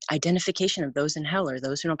 identification of those in hell are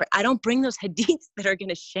those who don't pray. I don't bring those hadiths that are going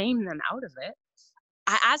to shame them out of it.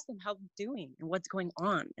 I ask them how they're doing and what's going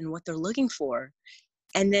on and what they're looking for,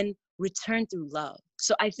 and then return through love.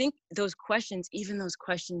 So I think those questions, even those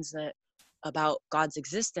questions about God's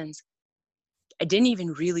existence, I didn't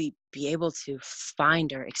even really be able to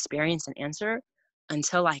find or experience an answer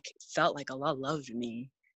until I felt like Allah loved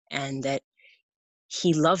me, and that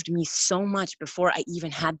He loved me so much before I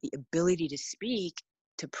even had the ability to speak,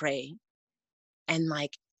 to pray. And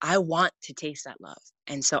I want to taste that love.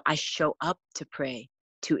 And so I show up to pray,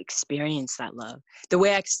 to experience that love. The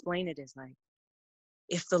way I explain it is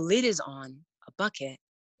if the lid is on a bucket,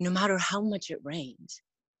 no matter how much it rains,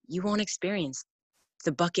 you won't experience,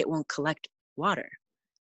 the bucket won't collect water.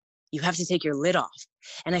 You have to take your lid off.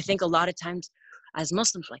 And I think a lot of times as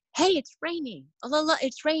Muslims, hey, it's raining. Allah,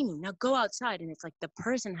 it's raining. Now go outside. And it's the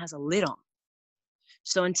person has a lid on.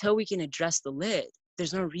 So until we can address the lid,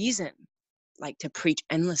 there's no reason to preach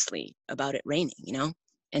endlessly about it raining,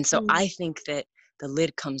 And so I think that the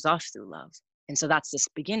lid comes off through love. And so that's this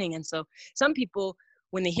beginning. And so some people,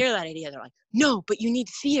 when they hear that idea, they're like, no, but you need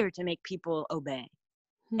fear to make people obey.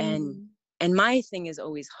 And my thing is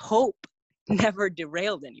always hope never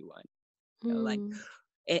derailed anyone. You know, like,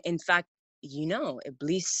 in fact,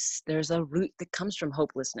 Iblis, there's a root that comes from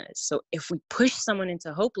hopelessness. So if we push someone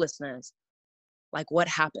into hopelessness, like what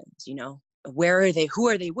happens, where are they? Who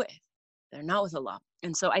are they with? They're not with Allah.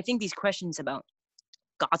 And so I think these questions about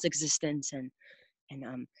God's existence and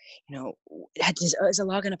is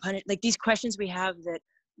Allah going to punish? Like these questions we have that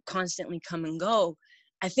constantly come and go.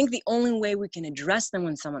 I think the only way we can address them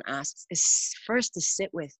when someone asks is first to sit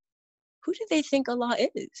with, who do they think Allah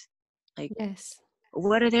is? Like, yes.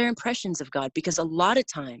 What are their impressions of God? Because a lot of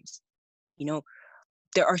times,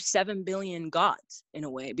 there are 7 billion gods in a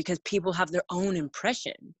way, because people have their own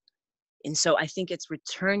impression. And so I think it's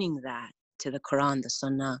returning that to the Quran, the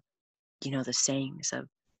Sunnah, the sayings of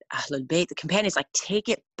Ahlul Bayt, the companions, like take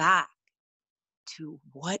it back to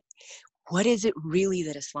what is it really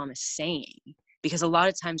that Islam is saying? Because a lot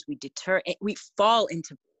of times we fall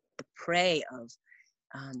into the prey of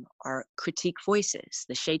our critique voices,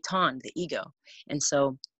 the shaitan, the ego. And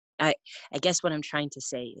so I guess what I'm trying to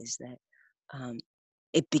say is that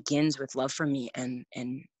it begins with love for me. And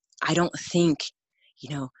I don't think,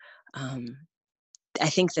 I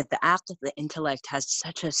think that the aql, the intellect, has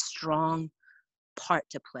such a strong part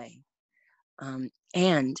to play.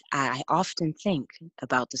 And I often think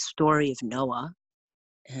about the story of Noah,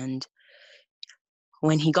 and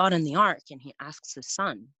when he got in the ark and he asks his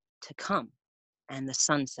son to come, and the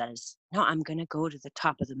son says, no, I'm going to go to the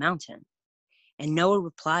top of the mountain. And Noah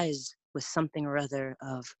replies with something or other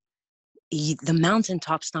of, the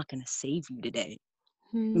mountaintop's not going to save you today.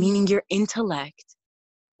 Meaning your intellect,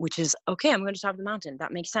 which is, okay, I'm going to top of the mountain.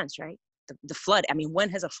 That makes sense, right? The flood. I mean, when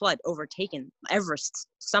has a flood overtaken Everest's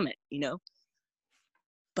summit,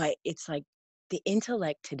 But it's like the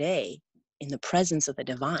intellect today in the presence of the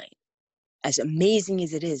divine, as amazing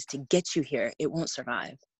as it is to get you here, it won't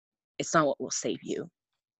survive. It's not what will save you.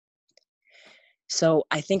 So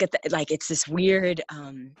I think it's this weird,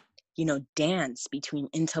 dance between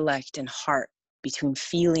intellect and heart, between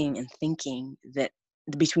feeling and thinking, that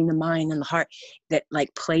between the mind and the heart, that like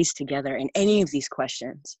plays together in any of these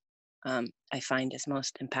questions. I find is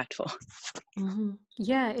most impactful.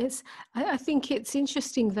 Yeah, I think it's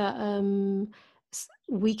interesting that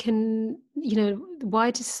we can, the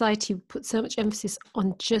wider society put so much emphasis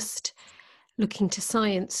on just looking to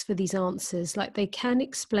science for these answers. Like they can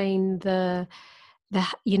explain the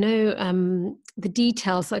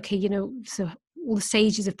details, okay, so all the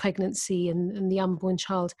stages of pregnancy and the unborn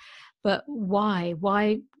child, but why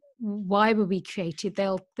were we created?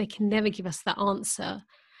 They can never give us that answer.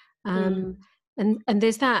 And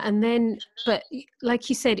there's that. And then, but like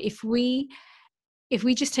you said, if we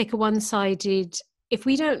just take a one-sided, if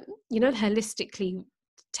we don't, holistically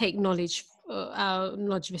take knowledge, our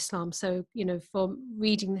knowledge of Islam, so, from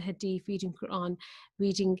reading the Hadith, reading Quran,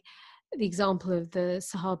 reading the example of the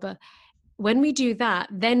Sahaba, when we do that,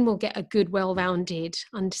 then we'll get a good, well-rounded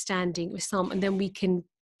understanding of Islam. And then we can,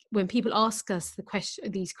 when people ask us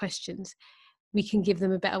these questions, we can give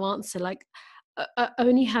them a better answer. Like,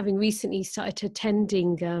 only having recently started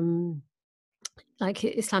attending like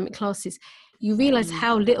Islamic classes, you realize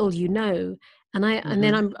how little you know. And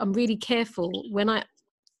then I'm really careful when I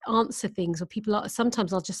answer things, or people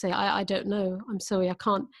sometimes I'll just say I don't know, I'm sorry, I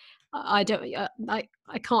can't answer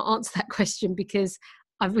that question, because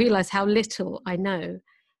I've realized how little I know.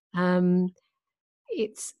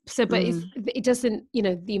 It's so, but it doesn't,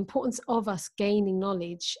 the importance of us gaining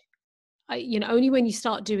knowledge, only when you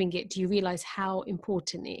start doing it do you realize how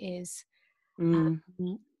important it is, and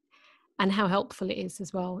how helpful it is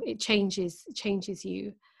as well. It changes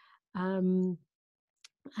you. I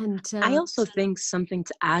also think something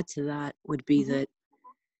to add to that would be that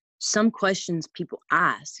some questions people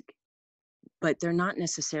ask, but they're not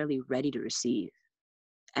necessarily ready to receive.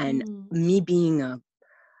 And me being a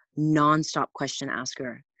nonstop question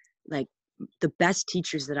asker, like the best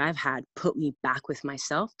teachers that I've had put me back with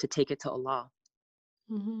myself to take it to Allah,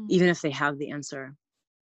 even if they have the answer.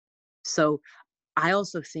 So I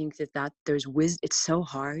also think that there's wisdom. It's so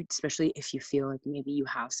hard, especially if you feel like maybe you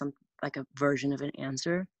have like a version of an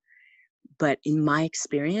answer. But in my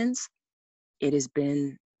experience, it has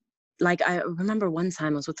been like, I remember one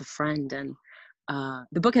time I was with a friend, and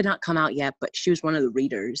the book had not come out yet, but she was one of the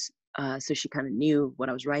readers. So she kind of knew what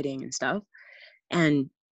I was writing and stuff. And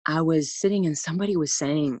I was sitting and somebody was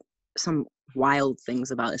saying some wild things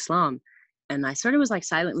about Islam. And I sort of was like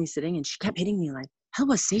silently sitting, and she kept hitting me like,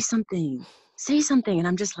 Helwa, say something. say something. And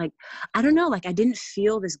I'm just like, I don't know, like I didn't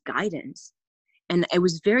feel this guidance. And it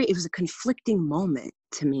was a conflicting moment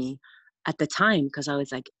to me at the time, because I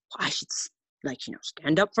was like, well, I should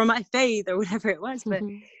stand up for my faith or whatever it was. But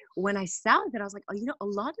when I sat with it, I was like, oh,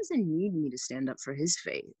 Allah doesn't need me to stand up for his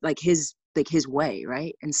faith, like his way,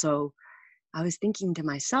 right? And so I was thinking to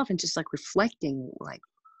myself and just like reflecting, like,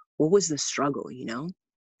 what was the struggle,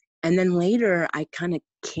 And then later I kind of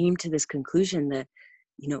came to this conclusion that,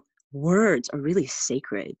 words are really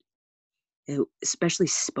sacred. Especially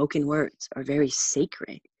spoken words are very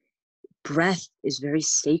sacred. Breath is very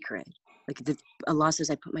sacred. Like Allah says,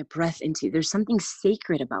 I put my breath into you. There's something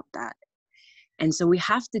sacred about that. And so we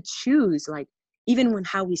have to choose, like, even when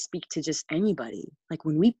how we speak to just anybody, like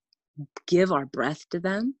when we give our breath to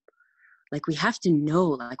them, like we have to know,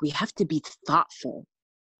 like we have to be thoughtful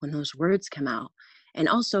when those words come out. And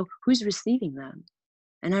also who's receiving them.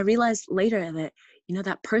 And I realized later that,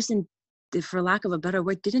 that person, for lack of a better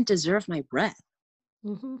word, didn't deserve my breath.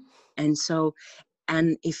 Mm-hmm. And so,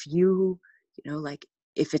 and if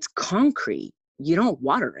if it's concrete, you don't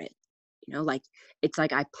water it, like it's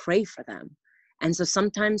like I pray for them. And so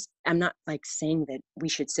sometimes I'm not like saying that we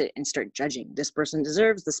should sit and start judging. This person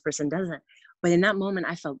deserves, this person doesn't. But in that moment,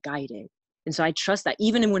 I felt guided. And so I trust that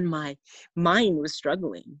even when my mind was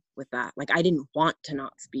struggling with that, like I didn't want to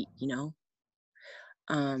not speak,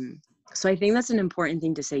 So I think that's an important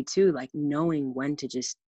thing to say too, like knowing when to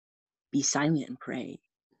just be silent and pray.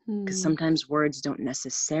 Because sometimes words don't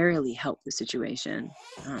necessarily help the situation.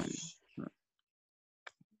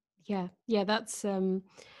 Yeah, that's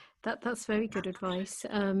very good advice.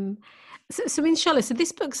 So inshallah, so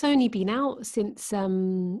this book's only been out since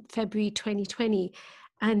February 2020,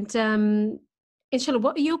 and inshallah,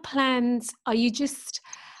 what are your plans? Are you just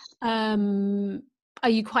are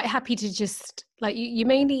you quite happy to just like you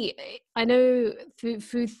mainly? I know through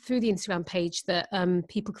the Instagram page that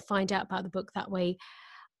people can find out about the book that way.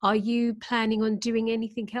 Are you planning on doing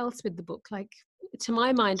anything else with the book? Like, to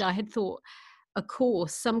my mind, I had thought a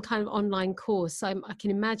course, some kind of online course. I can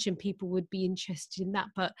imagine people would be interested in that.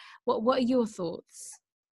 But what are your thoughts?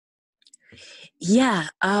 Yeah.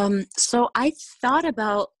 So I thought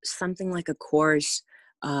about something like a course.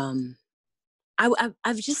 I've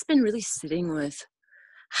just been really sitting with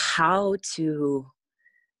how to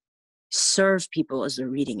serve people as they're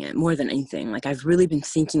reading it more than anything. Like I've really been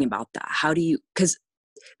thinking about that. Because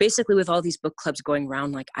basically with all these book clubs going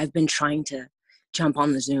around, like I've been trying to jump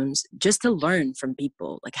on the Zooms just to learn from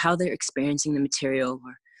people, like how they're experiencing the material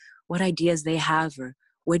or what ideas they have or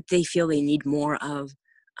what they feel they need more of.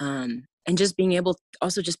 And just being able to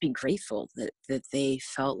also just be grateful that they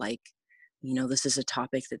felt like, this is a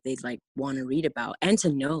topic that they'd like want to read about, and to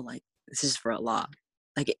know like this is for Allah.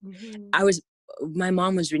 Like my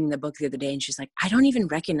mom was reading the book the other day and she's like, I don't even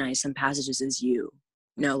recognize some passages as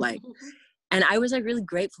like, and I was like really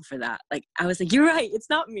grateful for that. Like, I was like, you're right. It's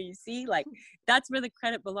not me. See, like that's where the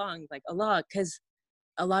credit belongs, like Allah. Cause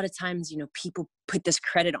a lot of times, people put this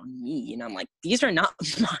credit on me and I'm like, these are not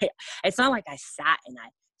it's not like I sat and I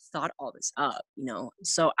thought all this up,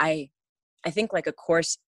 So I think like a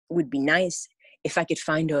course would be nice if I could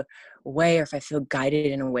find a way, or if I feel guided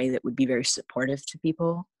in a way that would be very supportive to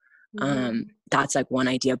people. That's like one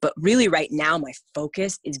idea. But really right now, my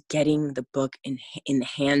focus is getting the book in the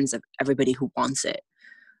hands of everybody who wants it.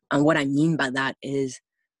 And what I mean by that is,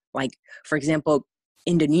 like, for example,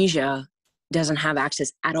 Indonesia doesn't have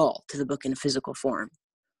access at all to the book in a physical form.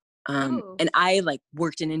 And I like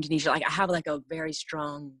worked in Indonesia. Like I have like a very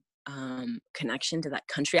strong connection to that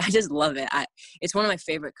country. I just love it. It's one of my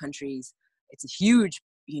favorite countries. It's a huge,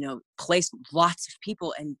 place, lots of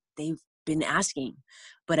people, and they've been asking,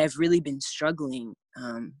 but I've really been struggling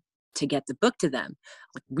to get the book to them.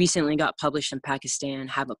 Like recently got published in Pakistan,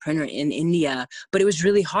 have a printer in India, but it was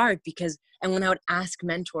really hard and when I would ask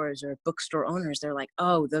mentors or bookstore owners, they're like,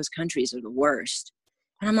 oh, those countries are the worst.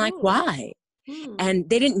 And I'm like, why? And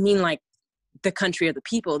they didn't mean like the country or the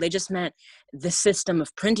people. They just meant the system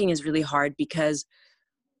of printing is really hard because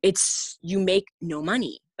you make no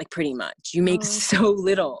money, like pretty much. You make so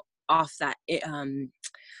little off that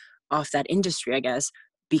industry, I guess,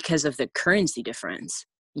 because of the currency difference.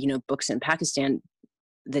 Books in Pakistan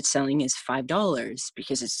that's selling is $5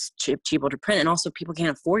 because it's cheaper to print. And also people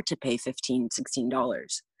can't afford to pay $15,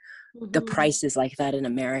 $16. The price is like that in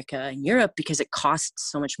America and Europe because it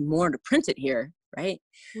costs so much more to print it here, right?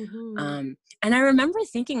 And I remember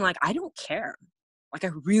thinking like, I don't care. Like,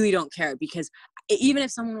 I really don't care, because even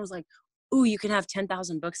if someone was like, ooh, you can have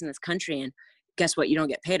 10,000 books in this country and guess what, you don't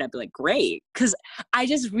get paid, I'd be like, great. Because I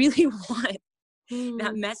just really want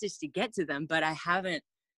that message to get to them, but I haven't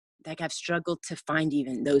I've struggled to find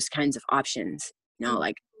even those kinds of options.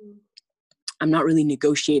 Like I'm not really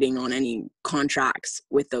negotiating on any contracts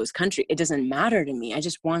with those countries. It doesn't matter to me. I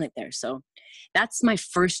just want it there. So that's my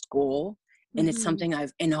first goal. And it's something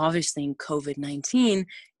and obviously in COVID-19,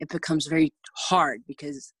 it becomes very hard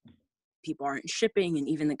because people aren't shipping, and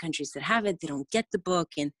even the countries that have it, they don't get the book.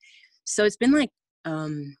 And so it's been like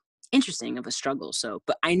interesting of a struggle. So,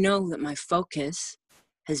 but I know that my focus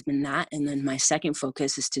has been that. And then my second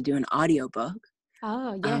focus is to do an audiobook.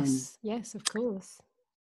 Oh, yes. Yes, of course.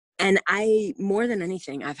 And more than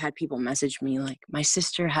anything, I've had people message me like, my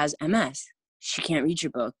sister has MS. She can't read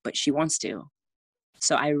your book, but she wants to.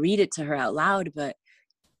 So I read it to her out loud, but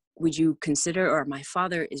would you consider, or my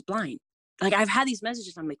father is blind. Like I've had these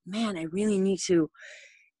messages. I'm like, man, I really need to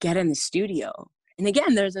get in the studio. And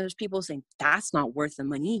again, there's people saying, that's not worth the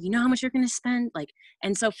money. You know how much you're going to spend? Like,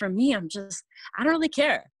 and so for me, I don't really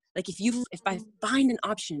care. Like if I find an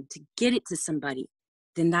option to get it to somebody,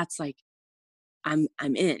 then that's like, I'm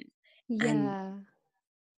in. Yeah.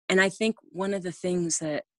 And I think one of the things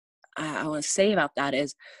that I want to say about that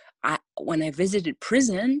is when I visited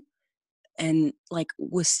prison and like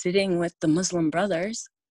was sitting with the Muslim brothers,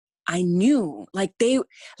 I knew I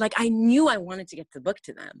knew I wanted to get the book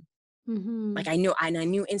to them. Like I knew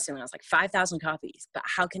instantly. I was like 5,000 copies, but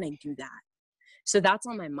how can I do that? So that's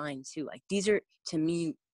on my mind too. Like these are to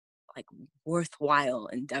me like worthwhile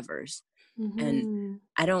endeavors. And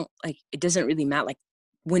I don't like, it doesn't really matter. Like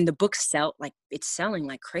when the books sell, like it's selling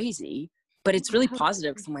like crazy, but it's really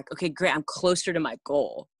positive. Cause I'm like, okay, great. I'm closer to my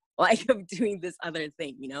goal. Like of doing this other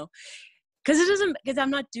thing, because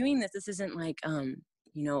I'm not doing this. This isn't like,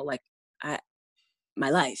 my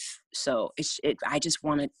life. So I just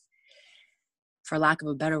want it, for lack of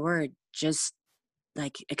a better word, just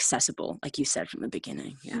like accessible, like you said from the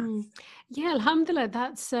beginning. Yeah, alhamdulillah.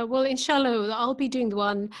 That's well, inshallah, I'll be doing the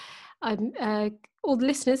one. All the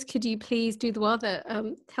listeners, could you please do the other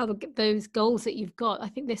tell those goals that you've got? I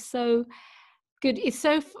think they're so good. It's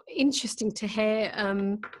so interesting to hear.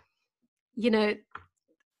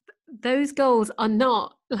 Those goals are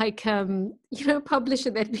not like publisher,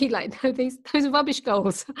 they'd be like, no, those are rubbish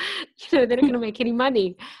goals. They're not going to make any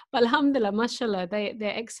money. But alhamdulillah, mashallah, they're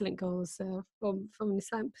excellent goals from an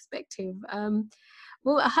Islamic perspective.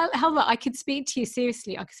 Well, Helwa, I could speak to you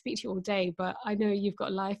seriously. I could speak to you all day, but I know you've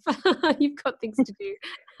got life. You've got things to do.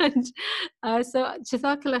 And so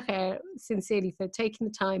jazakallah khair, sincerely, for taking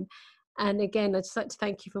the time. And again, I'd just like to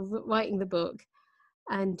thank you for writing the book.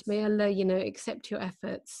 And may Allah, accept your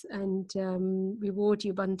efforts and reward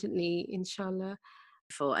you abundantly, inshallah.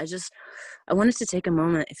 I wanted to take a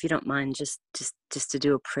moment, if you don't mind, just to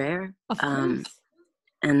do a prayer. Of course.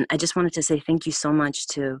 And I just wanted to say thank you so much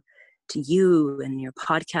to you and your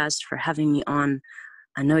podcast for having me on.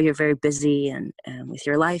 I know you're very busy and with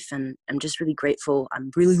your life, and I'm just really grateful.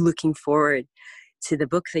 I'm really looking forward to the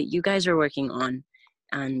book that you guys are working on,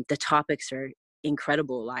 and the topics are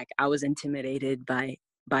incredible. Like I was intimidated by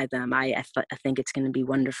them. I think it's going to be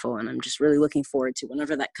wonderful, and I'm just really looking forward to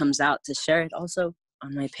whenever that comes out to share it also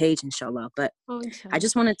on my page, inshallah. But inshallah. I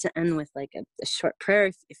just wanted to end with like a short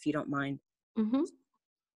prayer, if you don't mind.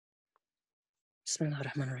 Bismillah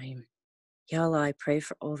ar-Rahman ar-Rahim. Ya Allah, I pray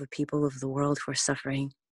for all the people of the world who are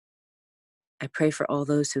suffering. I pray for all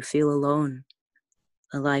those who feel alone.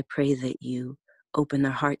 Allah, I pray that you open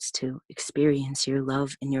their hearts to experience your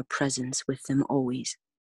love and your presence with them always.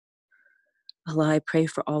 Allah, I pray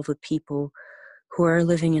for all the people who are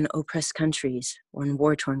living in oppressed countries or in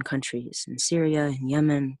war-torn countries, in Syria and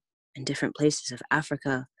Yemen, and different places of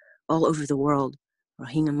Africa, all over the world,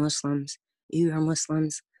 Rohingya Muslims, Uyghur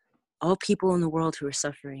Muslims, all people in the world who are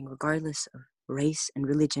suffering, regardless of race and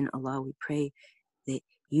religion. Allah, we pray that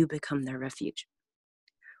you become their refuge.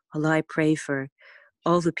 Allah, I pray for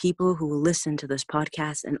all the people who will listen to this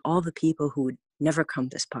podcast and all the people who would never come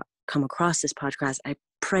across this podcast. I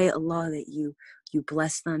pray, Allah, that you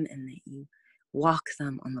bless them and that you walk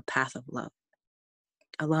them on the path of love.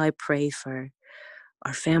 Allah, I pray for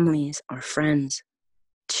our families, our friends,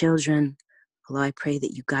 children. Allah, I pray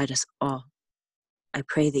that you guide us all. I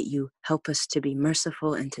pray that you help us to be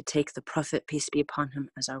merciful and to take the Prophet, peace be upon him,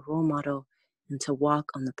 as our role model, and to walk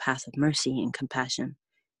on the path of mercy and compassion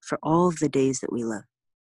for all of the days that we live.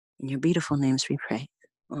 In your beautiful names we pray.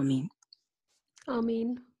 Ameen.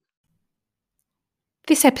 Ameen.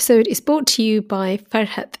 This episode is brought to you by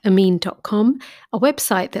farhatamin.com, a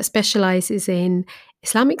website that specialises in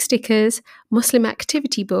Islamic stickers, Muslim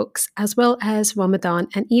activity books, as well as Ramadan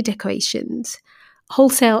and Eid decorations.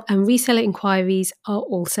 Wholesale and reseller inquiries are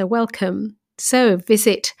also welcome. So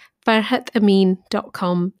visit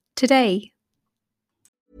farhatamin.com today.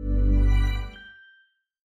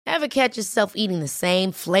 Ever catch yourself eating the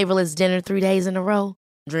same flavorless dinner 3 days in a row?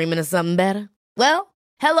 Dreaming of something better? Well,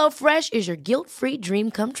 HelloFresh is your guilt-free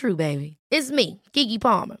dream come true, baby. It's me, Keke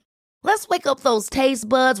Palmer. Let's wake up those taste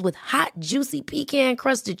buds with hot, juicy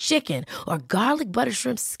pecan-crusted chicken or garlic butter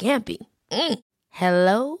shrimp scampi.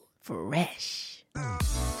 Hello Fresh.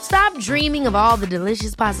 Stop dreaming of all the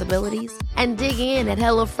delicious possibilities and dig in at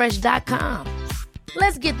HelloFresh.com.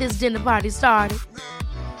 Let's get this dinner party started.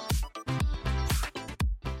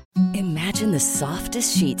 Imagine the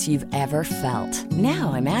softest sheets you've ever felt.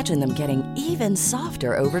 Now imagine them getting even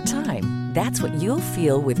softer over time. That's what you'll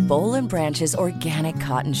feel with Boll & Branch's organic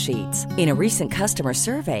cotton sheets. In a recent customer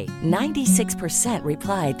survey, 96%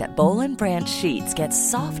 replied that Boll & Branch sheets get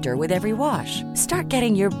softer with every wash. Start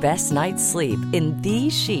getting your best night's sleep in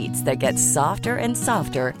these sheets that get softer and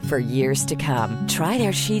softer for years to come. Try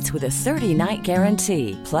their sheets with a 30-night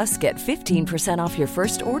guarantee. Plus, get 15% off your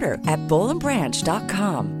first order at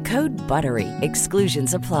bollandbranch.com. Code BUTTERY.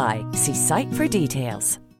 Exclusions apply. See site for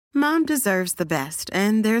details. Mom deserves the best,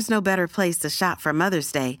 and there's no better place to shop for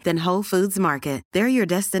Mother's Day than Whole Foods Market. They're your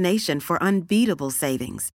destination for unbeatable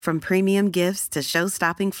savings, from premium gifts to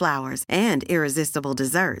show-stopping flowers and irresistible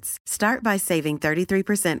desserts. Start by saving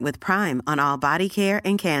 33% with Prime on all body care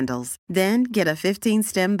and candles. Then get a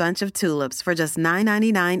 15-stem bunch of tulips for just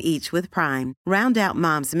 $9.99 each with Prime. Round out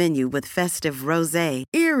Mom's menu with festive rosé,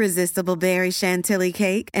 irresistible berry chantilly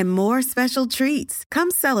cake, and more special treats.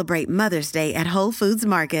 Come celebrate Mother's Day at Whole Foods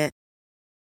Market.